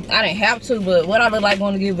mean, I didn't have to, but what I look like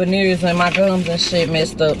going to get veneers and my gums and shit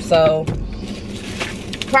messed up. So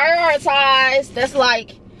prioritize. That's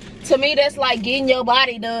like, to me, that's like getting your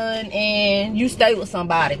body done and you stay with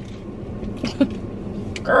somebody.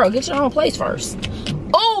 Girl, get your own place first.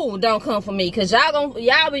 Oh, don't come for me, cause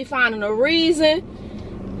y'all be finding a reason.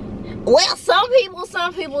 Well, some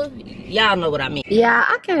people, y'all know what I mean. Yeah,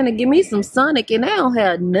 I kind of give me some Sonic, and they don't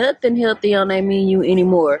have nothing healthy on their menu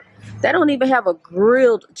anymore. They don't even have a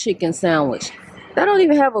grilled chicken sandwich. They don't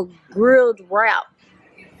even have a grilled wrap.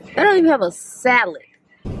 They don't even have a salad.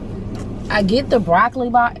 I get the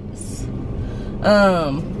broccoli box.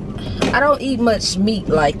 I don't eat much meat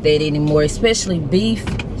like that anymore, especially beef.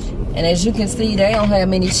 And as you can see, they don't have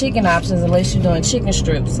many chicken options unless you're doing chicken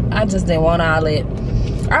strips. I just didn't want all that.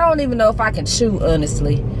 I don't even know if I can chew,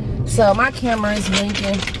 honestly. So my camera is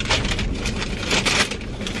blinking.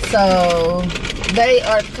 So they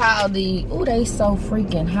are called the, ooh, they so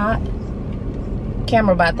freaking hot.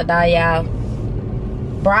 Camera about to die, y'all.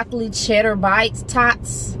 Broccoli cheddar bites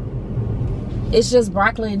tots. It's just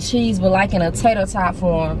broccoli and cheese, but like in a tater tot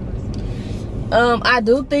form. I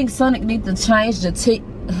do think Sonic needs to change the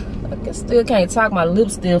I still can't talk, my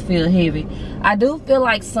lips still feel heavy. I do feel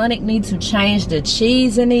like Sonic needs to change the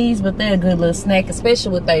cheese in these, but they're a good little snack,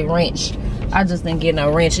 especially with a wrench. I just didn't get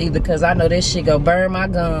no wrench either, because I know this shit go burn my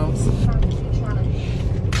gums.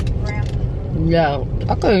 Yeah,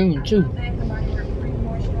 I couldn't even chew.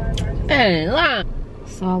 Man,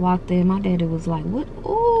 so I walked in, my daddy was like, what?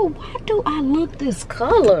 Oh, why do I look this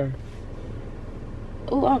color?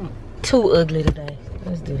 Oh, I'm too ugly today.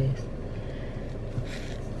 Let's do this.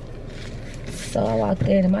 So I walked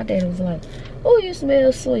in and my daddy was like, oh, you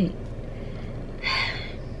smell sweet.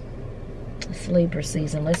 It's Libra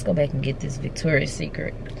season. Let's go back and get this Victoria's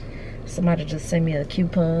Secret. Somebody just sent me a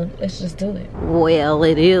coupon. Let's just do it. Well,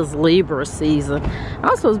 it is Libra season.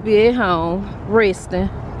 I'm supposed to be at home resting.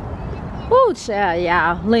 Ooh, child,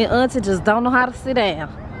 y'all. Little auntie just don't know how to sit down.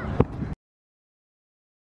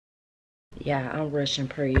 Yeah, I'm rushing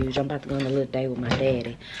per usual. I'm about to go on a little date with my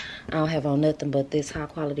daddy. I don't have on nothing but this high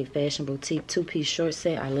quality fashion boutique 2-piece short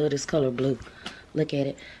set. I love this color blue. Look at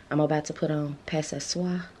it. I'm about to put on Pas Ce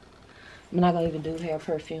Soir. I'm not gonna even do hair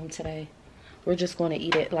perfume today. We're just gonna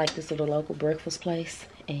eat at like this little local breakfast place.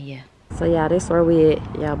 And yeah. So yeah, this where we at.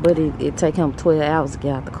 Y'all, buddy, it take him 12 hours to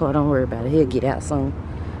get out the car. Don't worry about it. He'll get out soon.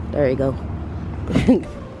 There you go.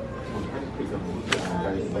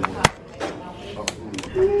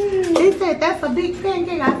 He said, that's a big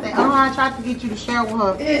pancake. I said, oh, I tried to get you to share with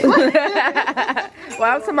her.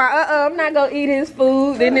 Well, I'm talking about, I'm not gonna eat his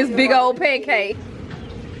food, then this big old pancake.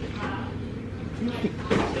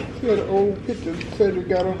 See the old picture said we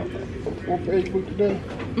got on Facebook today?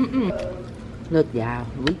 Look, y'all,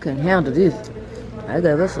 we couldn't handle this. I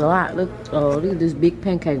gave us a lot. Look, look at this big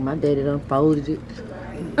pancake. My daddy done folded it.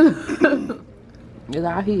 Look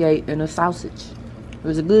how he ate, and a sausage.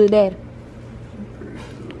 Was it good, Daddy?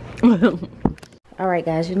 Alright,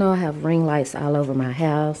 guys, you know I have ring lights all over my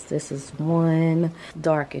house. This is one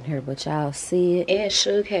dark in here, but y'all see it. And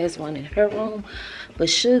Shug has one in her room, but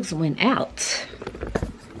Shug's went out.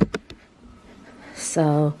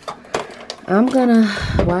 So I'm gonna,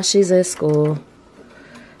 while she's at school,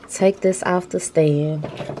 take this off the stand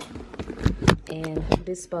and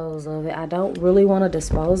dispose of it. I don't really want to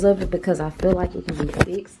dispose of it because I feel like it can be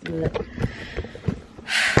fixed, but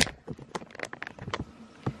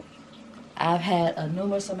I've had a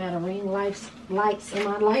numerous amount of ring lights in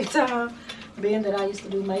my lifetime, being that I used to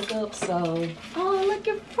do makeup. So, oh, look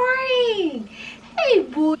at Frank. Hey,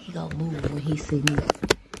 boy. He gonna move when he see me.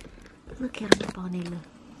 Look at him up on that little.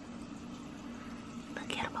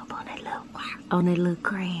 Look at him up on that little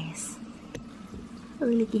grass. Oh,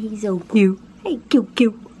 look at he's so cute. Hey,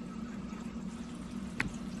 cute.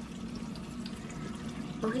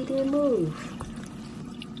 Oh, he didn't move.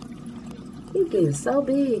 He getting so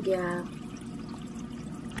big, y'all.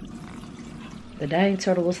 The dang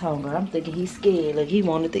turtle was hungry. I'm thinking he's scared, like he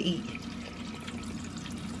wanted to eat.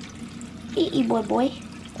 Eat, boy.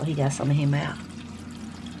 Oh, he got some in his mouth.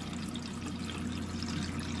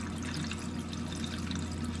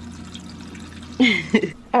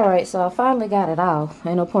 Alright, so I finally got it off.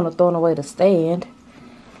 Ain't no point of throwing away the stand.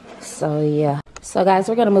 So, yeah. So, guys,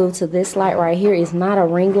 we're going to move to this light right here. It's not a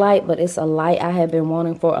ring light, but it's a light I have been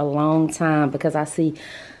wanting for a long time because I see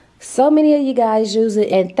so many of you guys use it.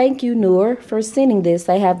 And thank you, Noor, for sending this.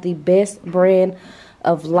 They have the best brand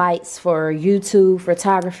of lights for YouTube,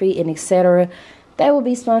 photography, and etc. They will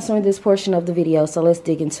be sponsoring this portion of the video, so let's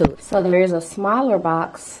dig into it. So there is a smaller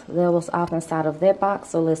box that was off inside of that box,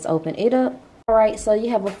 so let's open it up. Alright, so you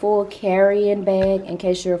have a full carry-in bag in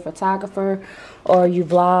case you're a photographer or you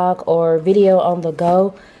vlog or video on the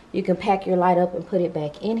go. You can pack your light up and put it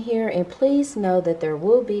back in here. And please know that there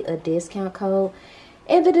will be a discount code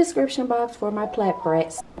in the description box for my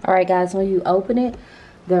Bachelorette. Alright guys, when you open it,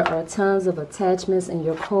 there are tons of attachments and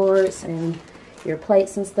your cords and your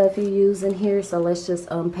plates and stuff you use in here. So let's just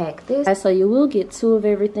unpack this. So you will get 2 of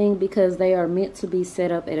everything because they are meant to be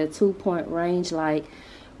set up at a 2-point range, like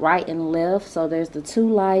right and left. So there's the 2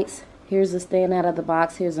 lights. Here's the stand out of the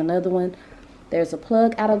box. Here's another one. There's a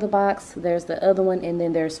plug out of the box. There's the other one, and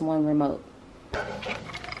then there's one remote.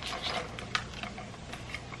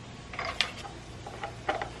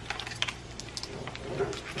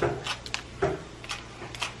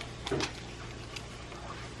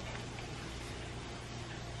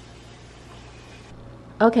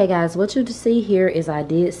 Okay guys, what you see here is I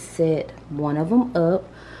did set one of them up.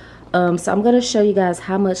 So I'm going to show you guys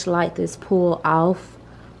how much light this pull off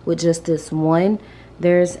with just this one.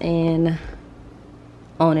 There's an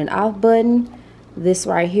on and off button. This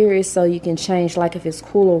right here is so you can change, like if it's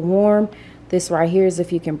cool or warm. This right here is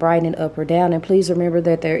if you can brighten it up or down. And please remember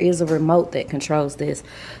that there is a remote that controls this.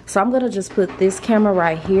 So I'm going to just put this camera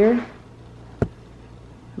right here.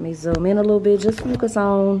 Let me zoom in a little bit. Just focus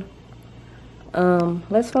on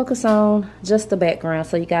let's focus on just the background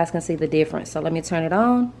so you guys can see the difference. So let me turn it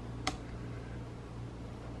on.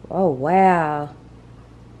 Oh wow.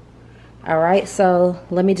 Alright, so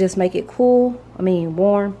let me just make it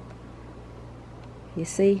warm. You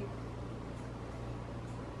see?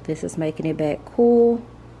 This is making it back cool.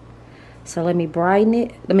 So let me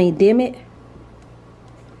dim it.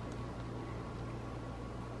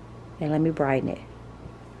 And let me brighten it.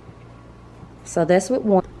 So that's what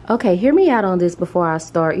one. Okay, hear me out on this before I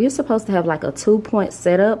start. You're supposed to have like a 2-point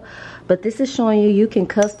setup, but this is showing you can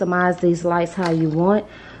customize these lights how you want.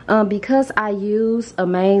 Because I use a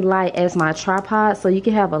main light as my tripod, so you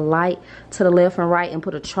can have a light to the left and right and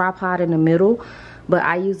put a tripod in the middle, but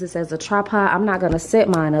I use this as a tripod. I'm not going to set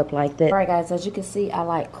mine up like that. Alright guys, as you can see, I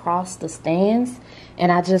like crossed the stands,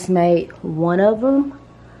 and I just made one of them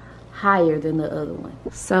higher than the other one.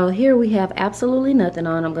 So here we have absolutely nothing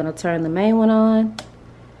on. I'm going to turn the main one on,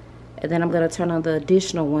 and then I'm going to turn on the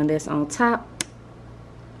additional one that's on top.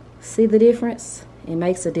 See the difference? It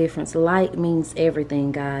makes a difference. Light means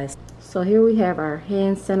everything, guys. So here we have our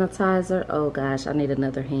hand sanitizer. Oh gosh, I need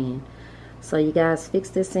another hand. So you guys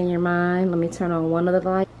fix this in your mind. Let me turn on one of the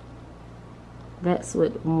lights. That's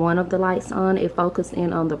with one of the lights on. It focuses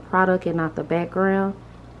in on the product and not the background.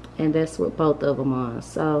 And that's with both of them on.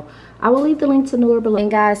 So I will leave the link to Noor below.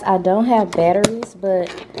 And guys, I don't have batteries, but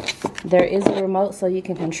there is a remote so you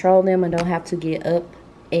can control them and don't have to get up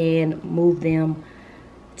and move them,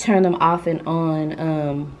 turn them off and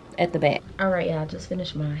on at the back. Alright, y'all, just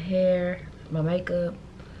finished my hair, my makeup.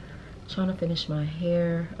 Trying to finish my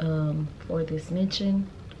hair for this mention.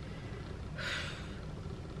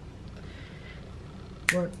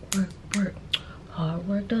 Work. Hard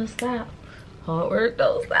work don't stop. Hard work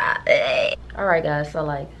don't stop. Hey. Alright guys, so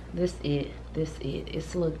like this it.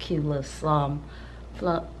 It's a little cute little flump.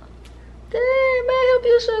 Damn, may I help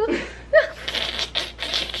you, sugar?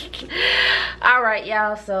 Alright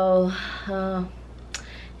y'all, so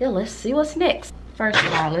yeah, let's see what's next. First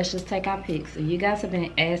of all, let's just take our pics. So you guys have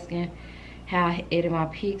been asking how I edit my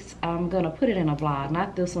pics. I'm gonna put it in a vlog,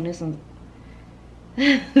 not this one. This one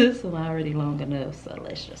this one already long enough. So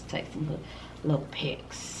let's just take some little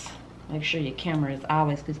pics. Make sure your camera is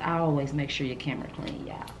always, because I always make sure your camera clean,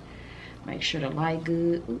 y'all. Make sure the light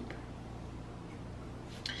good. Oop.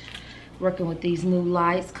 Working with these new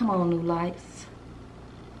lights. Come on, new lights.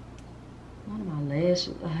 One of my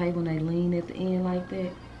lashes, I hate when they lean at the end like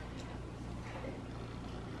that.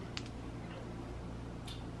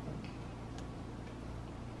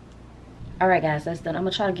 Alright guys, that's done. I'm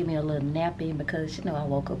gonna try to give me a little nap in because you know I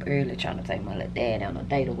woke up early trying to take my little dad on a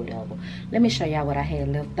date or whatever. Let me show y'all what I had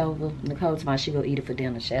left over. Nicole told me she go eat it for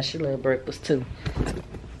dinner. She love breakfast too.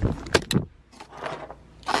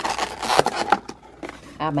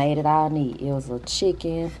 I made it all neat. It was a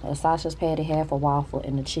chicken, a sausage patty, half a waffle,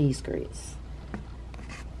 and the cheese grits.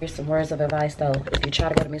 Here's some words of advice though. If you try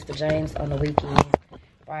to go to Mr. James on the weekend,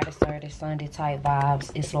 Friday, Saturday, Sunday type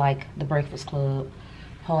vibes, it's like the Breakfast Club.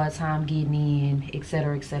 Hard time getting in,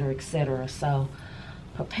 etc, etc, etc. So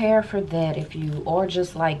prepare for that if you, or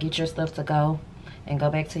just like get your stuff to go and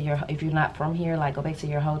go back to your, if you're not from here, like go back to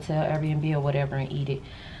your hotel, Airbnb or whatever and eat it.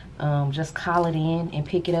 Just call it in and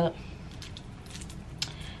pick it up.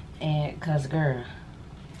 And cause girl,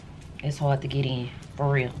 it's hard to get in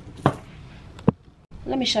for real.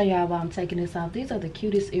 Let me show y'all why I'm taking this off. These are the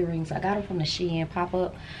cutest earrings. I got them from the Shein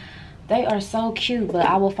pop-up. They are so cute, but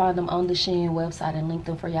I will find them on the Shein website and link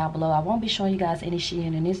them for y'all below. I won't be showing you guys any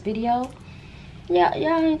Shein in this video. Yeah,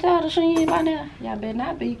 y'all ain't tired of Shein by now. Y'all better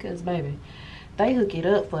not be, cause baby, they hook it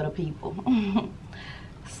up for the people.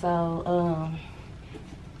 So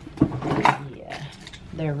yeah,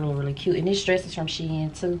 they're really, really cute. And this dress is from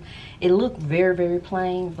Shein too. It looked very, very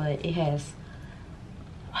plain, but it has,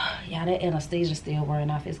 yeah, that anesthesia still wearing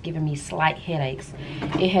off. It's giving me slight headaches.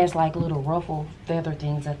 It has like little ruffle feather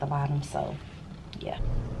things at the bottom, so yeah.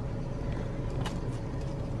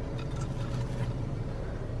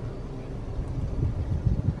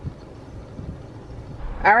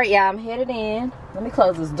 All right, y'all, I'm headed in. Let me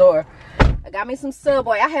close this door. I got me some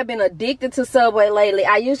Subway. I have been addicted to Subway lately.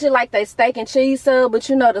 I usually like their steak and cheese sub, but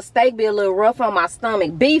you know the steak be a little rough on my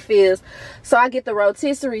stomach. Beef is, so I get the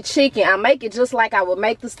rotisserie chicken. I make it just like I would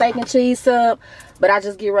make the steak and cheese sub, but I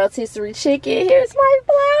just get rotisserie chicken. Here's my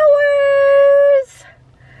flowers.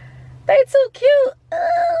 They too cute.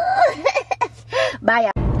 Bye,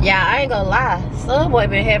 y'all. Yeah, I ain't gonna lie. Subway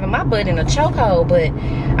been having my butt in a chokehold, but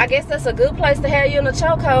I guess that's a good place to have you in a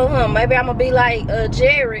chokehold, huh? Maybe I'm gonna be like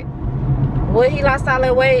Jared. Well, he lost all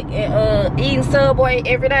that weight and eating Subway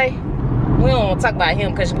every day. We don't want to talk about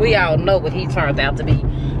him because we all know what he turned out to be.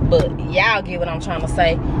 But y'all get what I'm trying to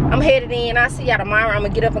say. I'm headed in. I'll see y'all tomorrow. I'm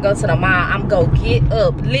going to get up and go to the mall. I'm going to get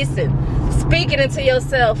up. Listen, speaking into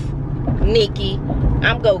yourself, Nikki,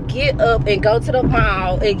 I'm going to get up and go to the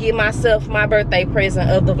mall and get myself my birthday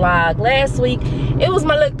present of the vlog. Last week, it was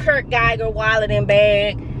my little Kurt Geiger wallet and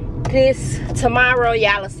bag. Tomorrow,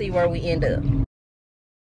 y'all will see where we end up.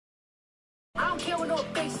 I don't care what no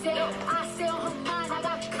bitch say. I sell her mind. I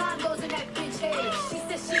got condos in that bitch head. She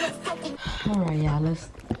said she was fucking. Alright, y'all, let's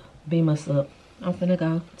beam us up. I'm finna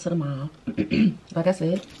go to the mall. Like I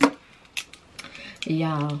said,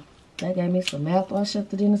 y'all, they gave me some mouthwash at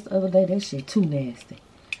the dentist the other day. That shit too nasty.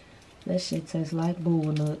 That shit tastes like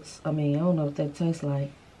bull nuts. I mean, I don't know what that tastes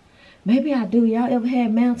like. Maybe I do. Y'all ever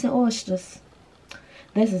had mountain oysters?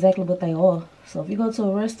 That's exactly what they are. So if you go to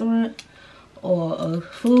a restaurant or a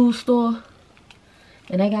food store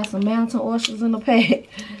and they got some mountain oysters in the pack,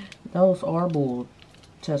 those are bull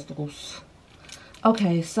testicles.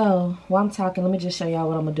 Okay, so while I'm talking, let me just show y'all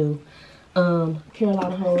what I'm gonna do.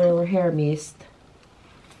 Carolina Herrera hair mist.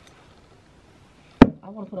 I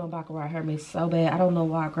want to put on Bachelorette hair mist so bad. I don't know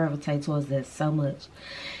why I gravitate towards that so much.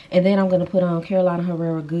 And then I'm gonna put on Carolina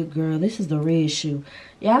Herrera Good Girl. This is the red shoe.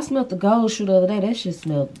 Yeah, I smelled the gold shoe the other day. That shit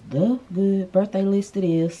smelled the good. Birthday list it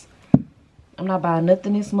is. I'm not buying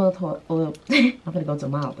nothing this month. Or I'm gonna go to the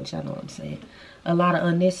mall, but y'all know what I'm saying. A lot of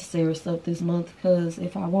unnecessary stuff this month because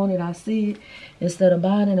if I want it, I see it. Instead of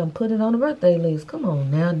buying it, I'm putting it on the birthday list. Come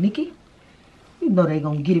on now, Nikki. You know they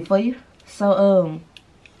gonna get it for you. So,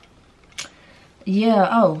 yeah.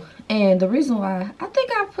 Oh, and the reason why I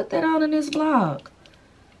think I put that on in this vlog.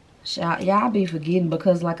 Y'all be forgetting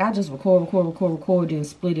because like I just record and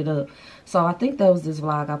split it up. So I think that was this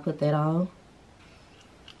vlog I put that on.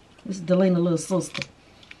 This is Delina little sister.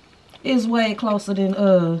 It's way closer than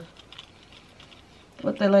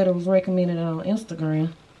what that lady was recommending on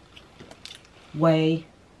Instagram. Way.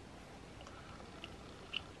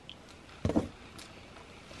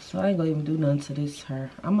 So I ain't gonna even do nothing to this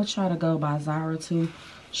hair. I'm gonna try to go by Zara too.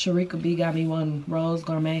 Sharika B got me one Rose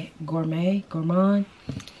Gourmand.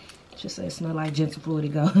 She said it smell like Gentle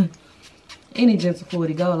Fluidity Gold. Any Gentle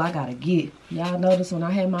Fluidity Gold I gotta get. Y'all notice when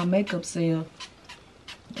I had my makeup sale,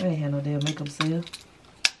 I ain't had no damn makeup sale.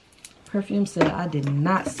 Perfume sale, I did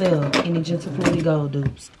not sell any Gentle Fluidity Gold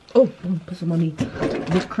dupes. Oh, I'm gonna put some on these Big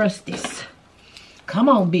Crusties. Come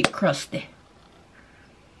on, Big Crusty.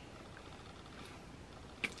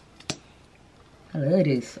 I love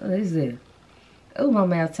this. What is it? Oh, my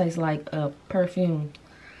mouth tastes like perfume.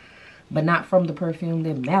 But not from the perfume,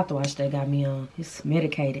 that mouthwash they got me on. It's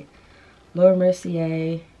medicated. Laura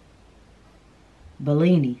Mercier.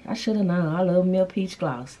 Bellini. I should have known. I love milk peach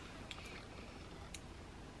gloss.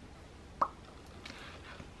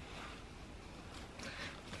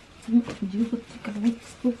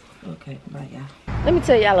 Okay, bye y'all. Let me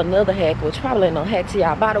tell y'all another hack, which probably ain't no hack to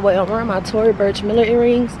y'all. By the way, I'm wearing my Tory Burch Miller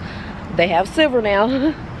earrings. They have silver now.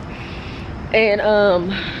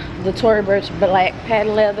 And the Tory Burch black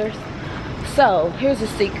patent leathers. So here's a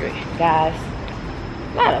secret, guys.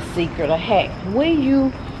 Not a secret, a hack. When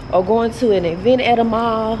you are going to an event at a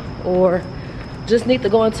mall or just need to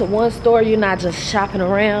go into one store, you're not just shopping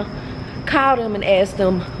around, call them and ask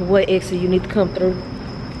them what exit you need to come through,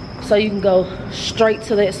 so you can go straight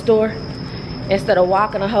to that store instead of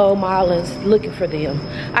walking the whole mall and looking for them.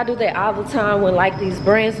 I do that all the time when like these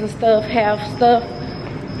brands and stuff have stuff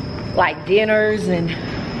like dinners and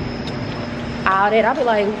all that. I'll be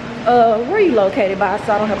like, where are you located by,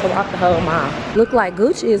 so I don't have to walk the whole mile. Look like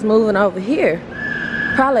Gucci is moving over here.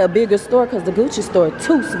 Probably a bigger store because the Gucci store is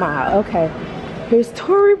too small. Okay, here's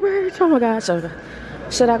Tory Burch. Oh my gosh,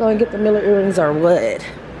 should I go and get the Miller earrings or what?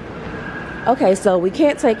 Okay, so we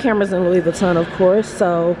can't take cameras in Louis Vuitton, of course,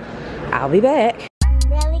 so I'll be back.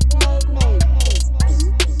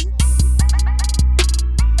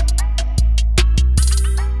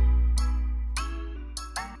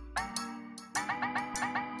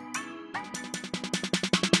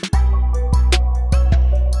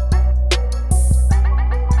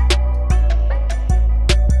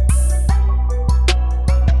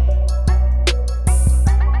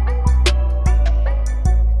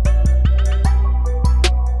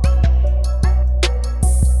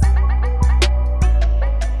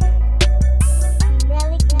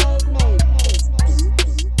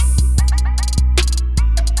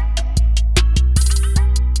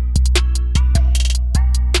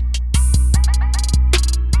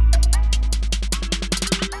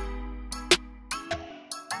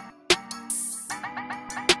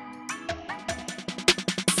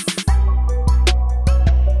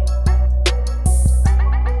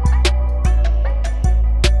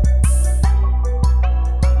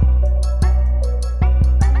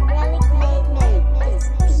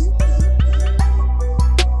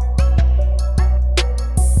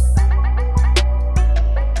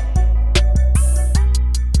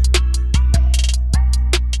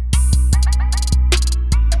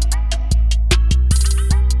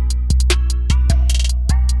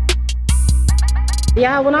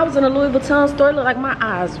 Yeah, when I was in a Louis Vuitton store, it looked like my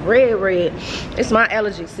eyes red. It's my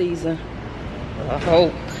allergy season. I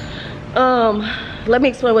hope. Let me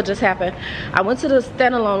explain what just happened. I went to the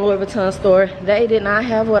standalone Louis Vuitton store. They did not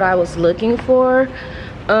have what I was looking for.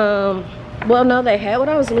 Well, no, they had what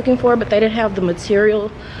I was looking for, but they didn't have the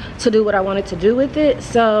material to do what I wanted to do with it.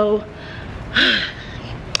 So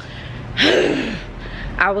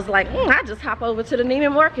I was like, I just hop over to the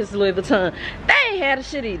Neiman Marcus Louis Vuitton. They ain't had a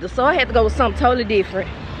shit either, so I had to go with something totally different.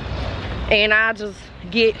 And I just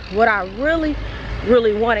get what I really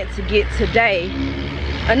wanted to get today,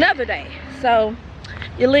 another day. So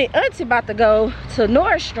your little auntie about to go to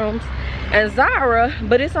Nordstrom's and Zara,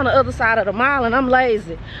 but it's on the other side of the mile and I'm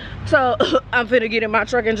lazy. So I'm finna get in my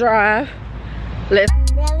truck and drive. Let's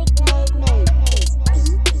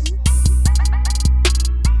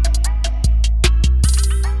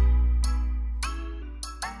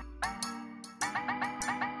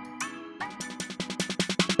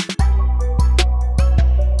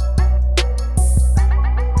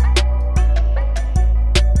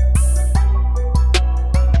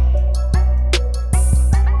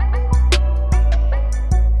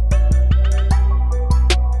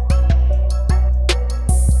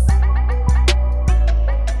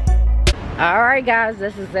Alright guys,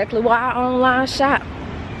 that's exactly why I online shop.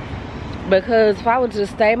 Because if I would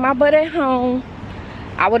just stay my butt at home,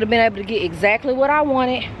 I would have been able to get exactly what I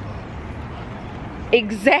wanted.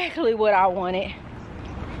 Exactly what I wanted.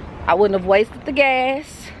 I wouldn't have wasted the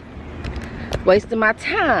gas. Wasted my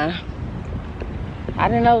time. I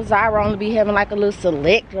didn't know Zara only be having like a little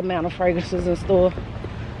select amount of fragrances in store.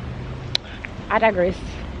 I digress.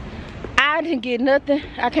 I didn't get nothing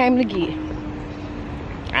I came to get.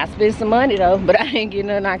 I spent some money though, but I didn't get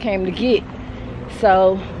nothing I came to get.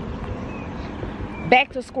 So,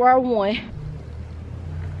 back to square one.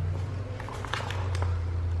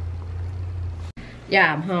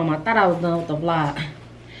 Yeah, I'm home. I thought I was done with the vlog.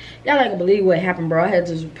 Y'all ain't gonna believe what happened, bro. I had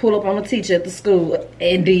to just pull up on a teacher at the school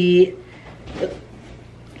and did.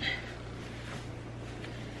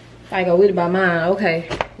 I go with it by mine. Okay,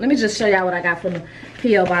 Let me just show y'all what I got from the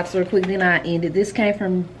P.O. box real quick, then I end it. This came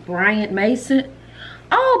from Bryant Mason.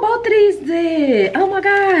 Oh, both of these did. Oh my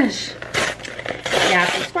gosh. Y'all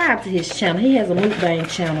subscribe to his channel. He has a mukbang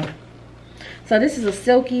channel. So this is a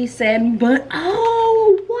silky satin bun.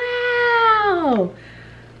 Oh, wow.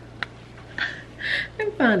 I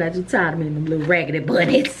found out you tired of me in them little raggedy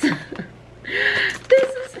bunnies.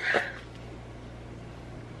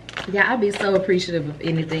 Yeah, I'd be so appreciative of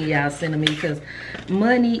anything y'all sending me, because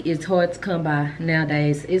money is hard to come by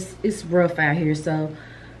nowadays. It's rough out here. So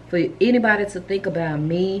for anybody to think about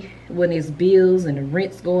me when it's bills and the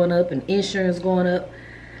rent's going up and insurance going up,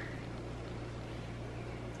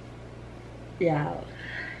 y'all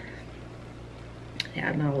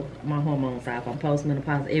know my hormones off. I'm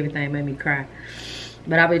postmenopause. Everything made me cry,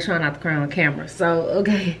 but I'll be trying not to cry on camera. So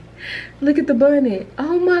okay, look at the bunny.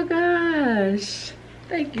 Oh my gosh.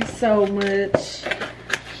 Thank you so much.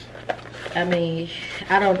 I mean,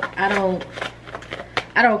 I don't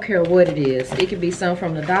care what it is. It could be something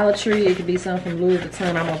from the Dollar Tree. It could be something from Louis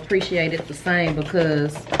Vuitton. I'm gonna appreciate it the same,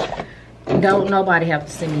 because don't nobody have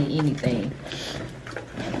to send me anything.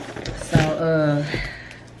 So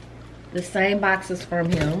the same boxes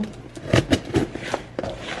from him.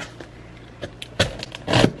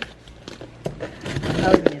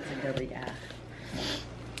 Holding it together, y'all.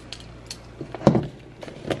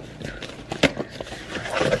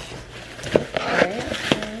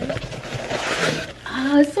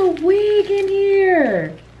 It's a wig in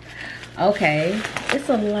here. Okay, it's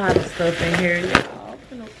a lot of stuff in here, y'all.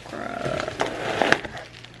 I'm gonna cry.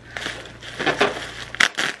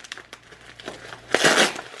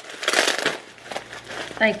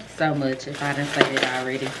 Thank you so much, if I didn't say it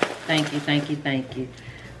already. Thank you, thank you, thank you.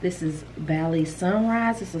 This is Valley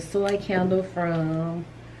Sunrise. It's a soy candle from...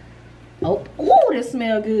 Oh, this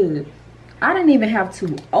smells good. I didn't even have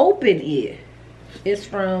to open it. It's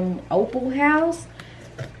from Opal House.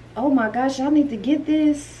 Oh my gosh, y'all need to get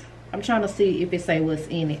this. I'm trying to see if it say what's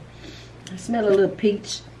in it. I smell a little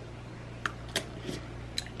peach.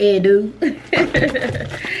 And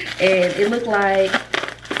it look like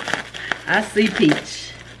I see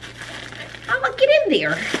peach. I'm gonna get in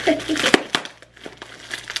there.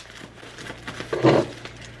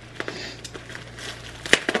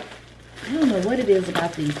 I don't know what it is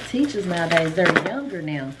about these teachers nowadays. They're younger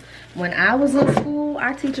now. When I was in school,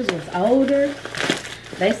 our teachers was older.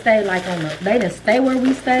 They stay like they didn't stay where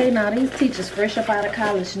we stay. Now these teachers fresh up out of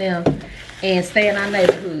college now and stay in our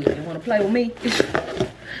neighborhood. They want to play with me.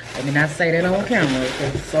 Let me not say that on camera,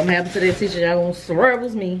 because something happened to that teacher, y'all gonna swear it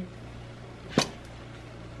was me.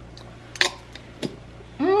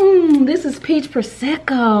 This is peach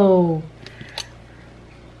prosecco.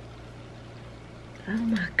 Oh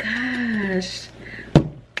my gosh.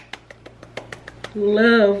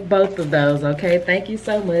 Love both of those. Okay, thank you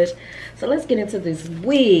so much. So let's get into this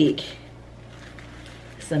wig.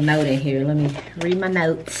 It's a note in here. Let me read my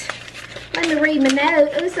notes. Let me read my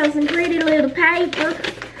note. It's on some pretty little paper.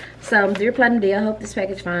 So, dear Platinum D, I hope this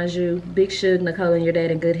package finds you, Big Suge, Nicole, and your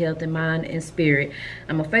dad in good health and mind and spirit.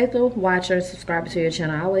 I'm a faithful watcher and subscriber to your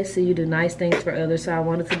channel. I always see you do nice things for others, so I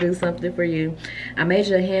wanted to do something for you. I made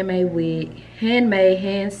you a handmade wig, handmade,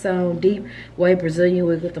 hand-sewn, deep wave Brazilian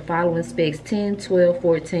wig with the following specs: 10, 12,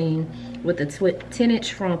 14, with a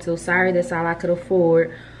 10-inch frontal. Sorry, that's all I could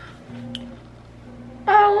afford.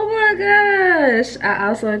 Oh my gosh! I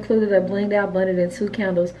also included a blinged out bundle and 2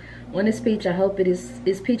 candles. One is peach. I hope it is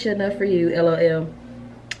peach enough for you. LOL.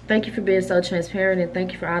 Thank you for being so transparent, and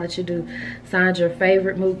thank you for all that you do. Signed, your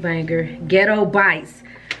favorite mukbanger, Ghetto Bites.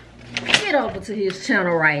 Get over to his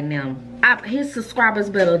channel right now. His subscribers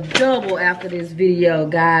better double after this video,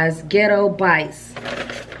 guys. Ghetto Bites.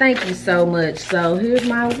 Thank you so much. So here's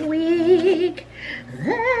my wig.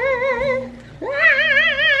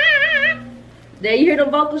 There, you hear the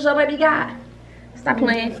vocals your baby got? Stop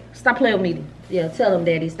playing. Stop playing with me. Yeah, tell him,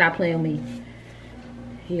 Daddy, stop playing with me.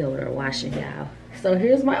 He over there washing, y'all. So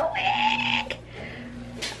here's my wig.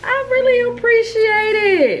 I really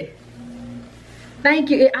appreciate it. Thank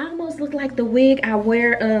you. It almost looked like the wig I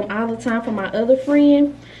wear all the time for my other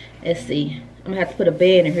friend. Let's see. I'm gonna have to put a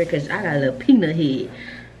band in here because I got a little peanut head.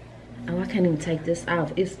 Oh, I can't even take this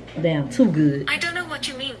off. It's down too good. I don't know what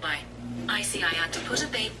you mean by I see I had to put a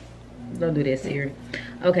band. Don't do that, Siri.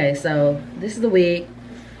 Okay, so this is the wig.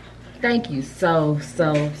 Thank you so much.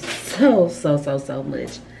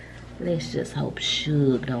 Let's just hope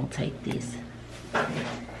Suge don't take this.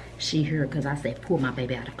 She here because I said pull my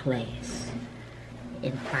baby out of class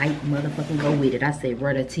and fight, motherfucking go with it. I said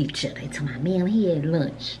brother teacher. They told my man he had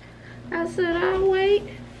lunch. I said I'll wait.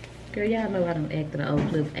 Girl, y'all know I done acted an old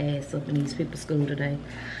cliff ass up in these people's school today.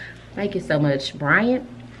 Thank you so much, Bryant.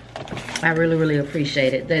 I really, really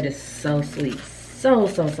appreciate it. That is so sweet. So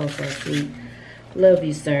sweet. Love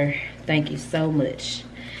you, sir. Thank you so much.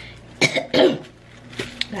 God,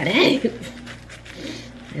 dang.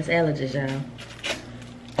 It's allergies, y'all.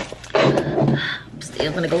 I'm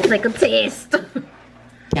still gonna go take a test.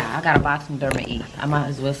 Yeah, I got a box from Derma E. I might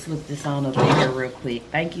as well slip this on up in here real quick.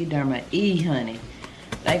 Thank you, Derma E, honey.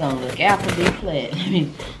 They gonna look out for D-Plat. I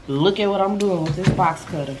mean, look at what I'm doing with this box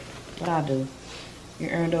cutter. What I do? You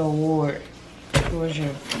earned an award. Where's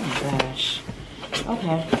your, oh my gosh.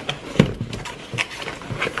 Okay.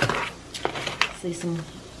 See some,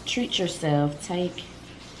 treat yourself. Take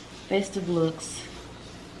Festive Looks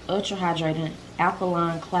Ultra Hydrating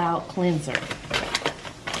Alkaline Cloud Cleanser.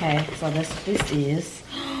 Okay, so that's what this is.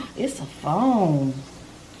 It's a foam.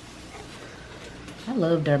 I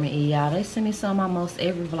love Derma E, y'all. They send me some almost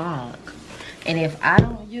every vlog. And if I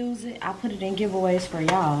don't use it, I put it in giveaways for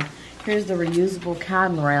y'all. Here's the reusable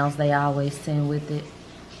cotton rounds they always send with it.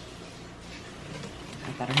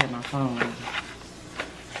 I thought I heard my phone.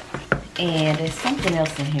 And there's something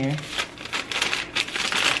else in here.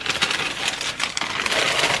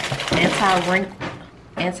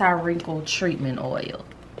 Anti-wrinkle treatment oil.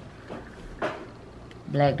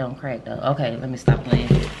 Black don't crack though. Okay, let me stop playing.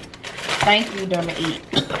 Thank you, Derma E.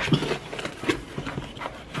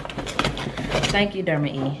 Thank you, Derma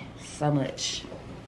E, so much.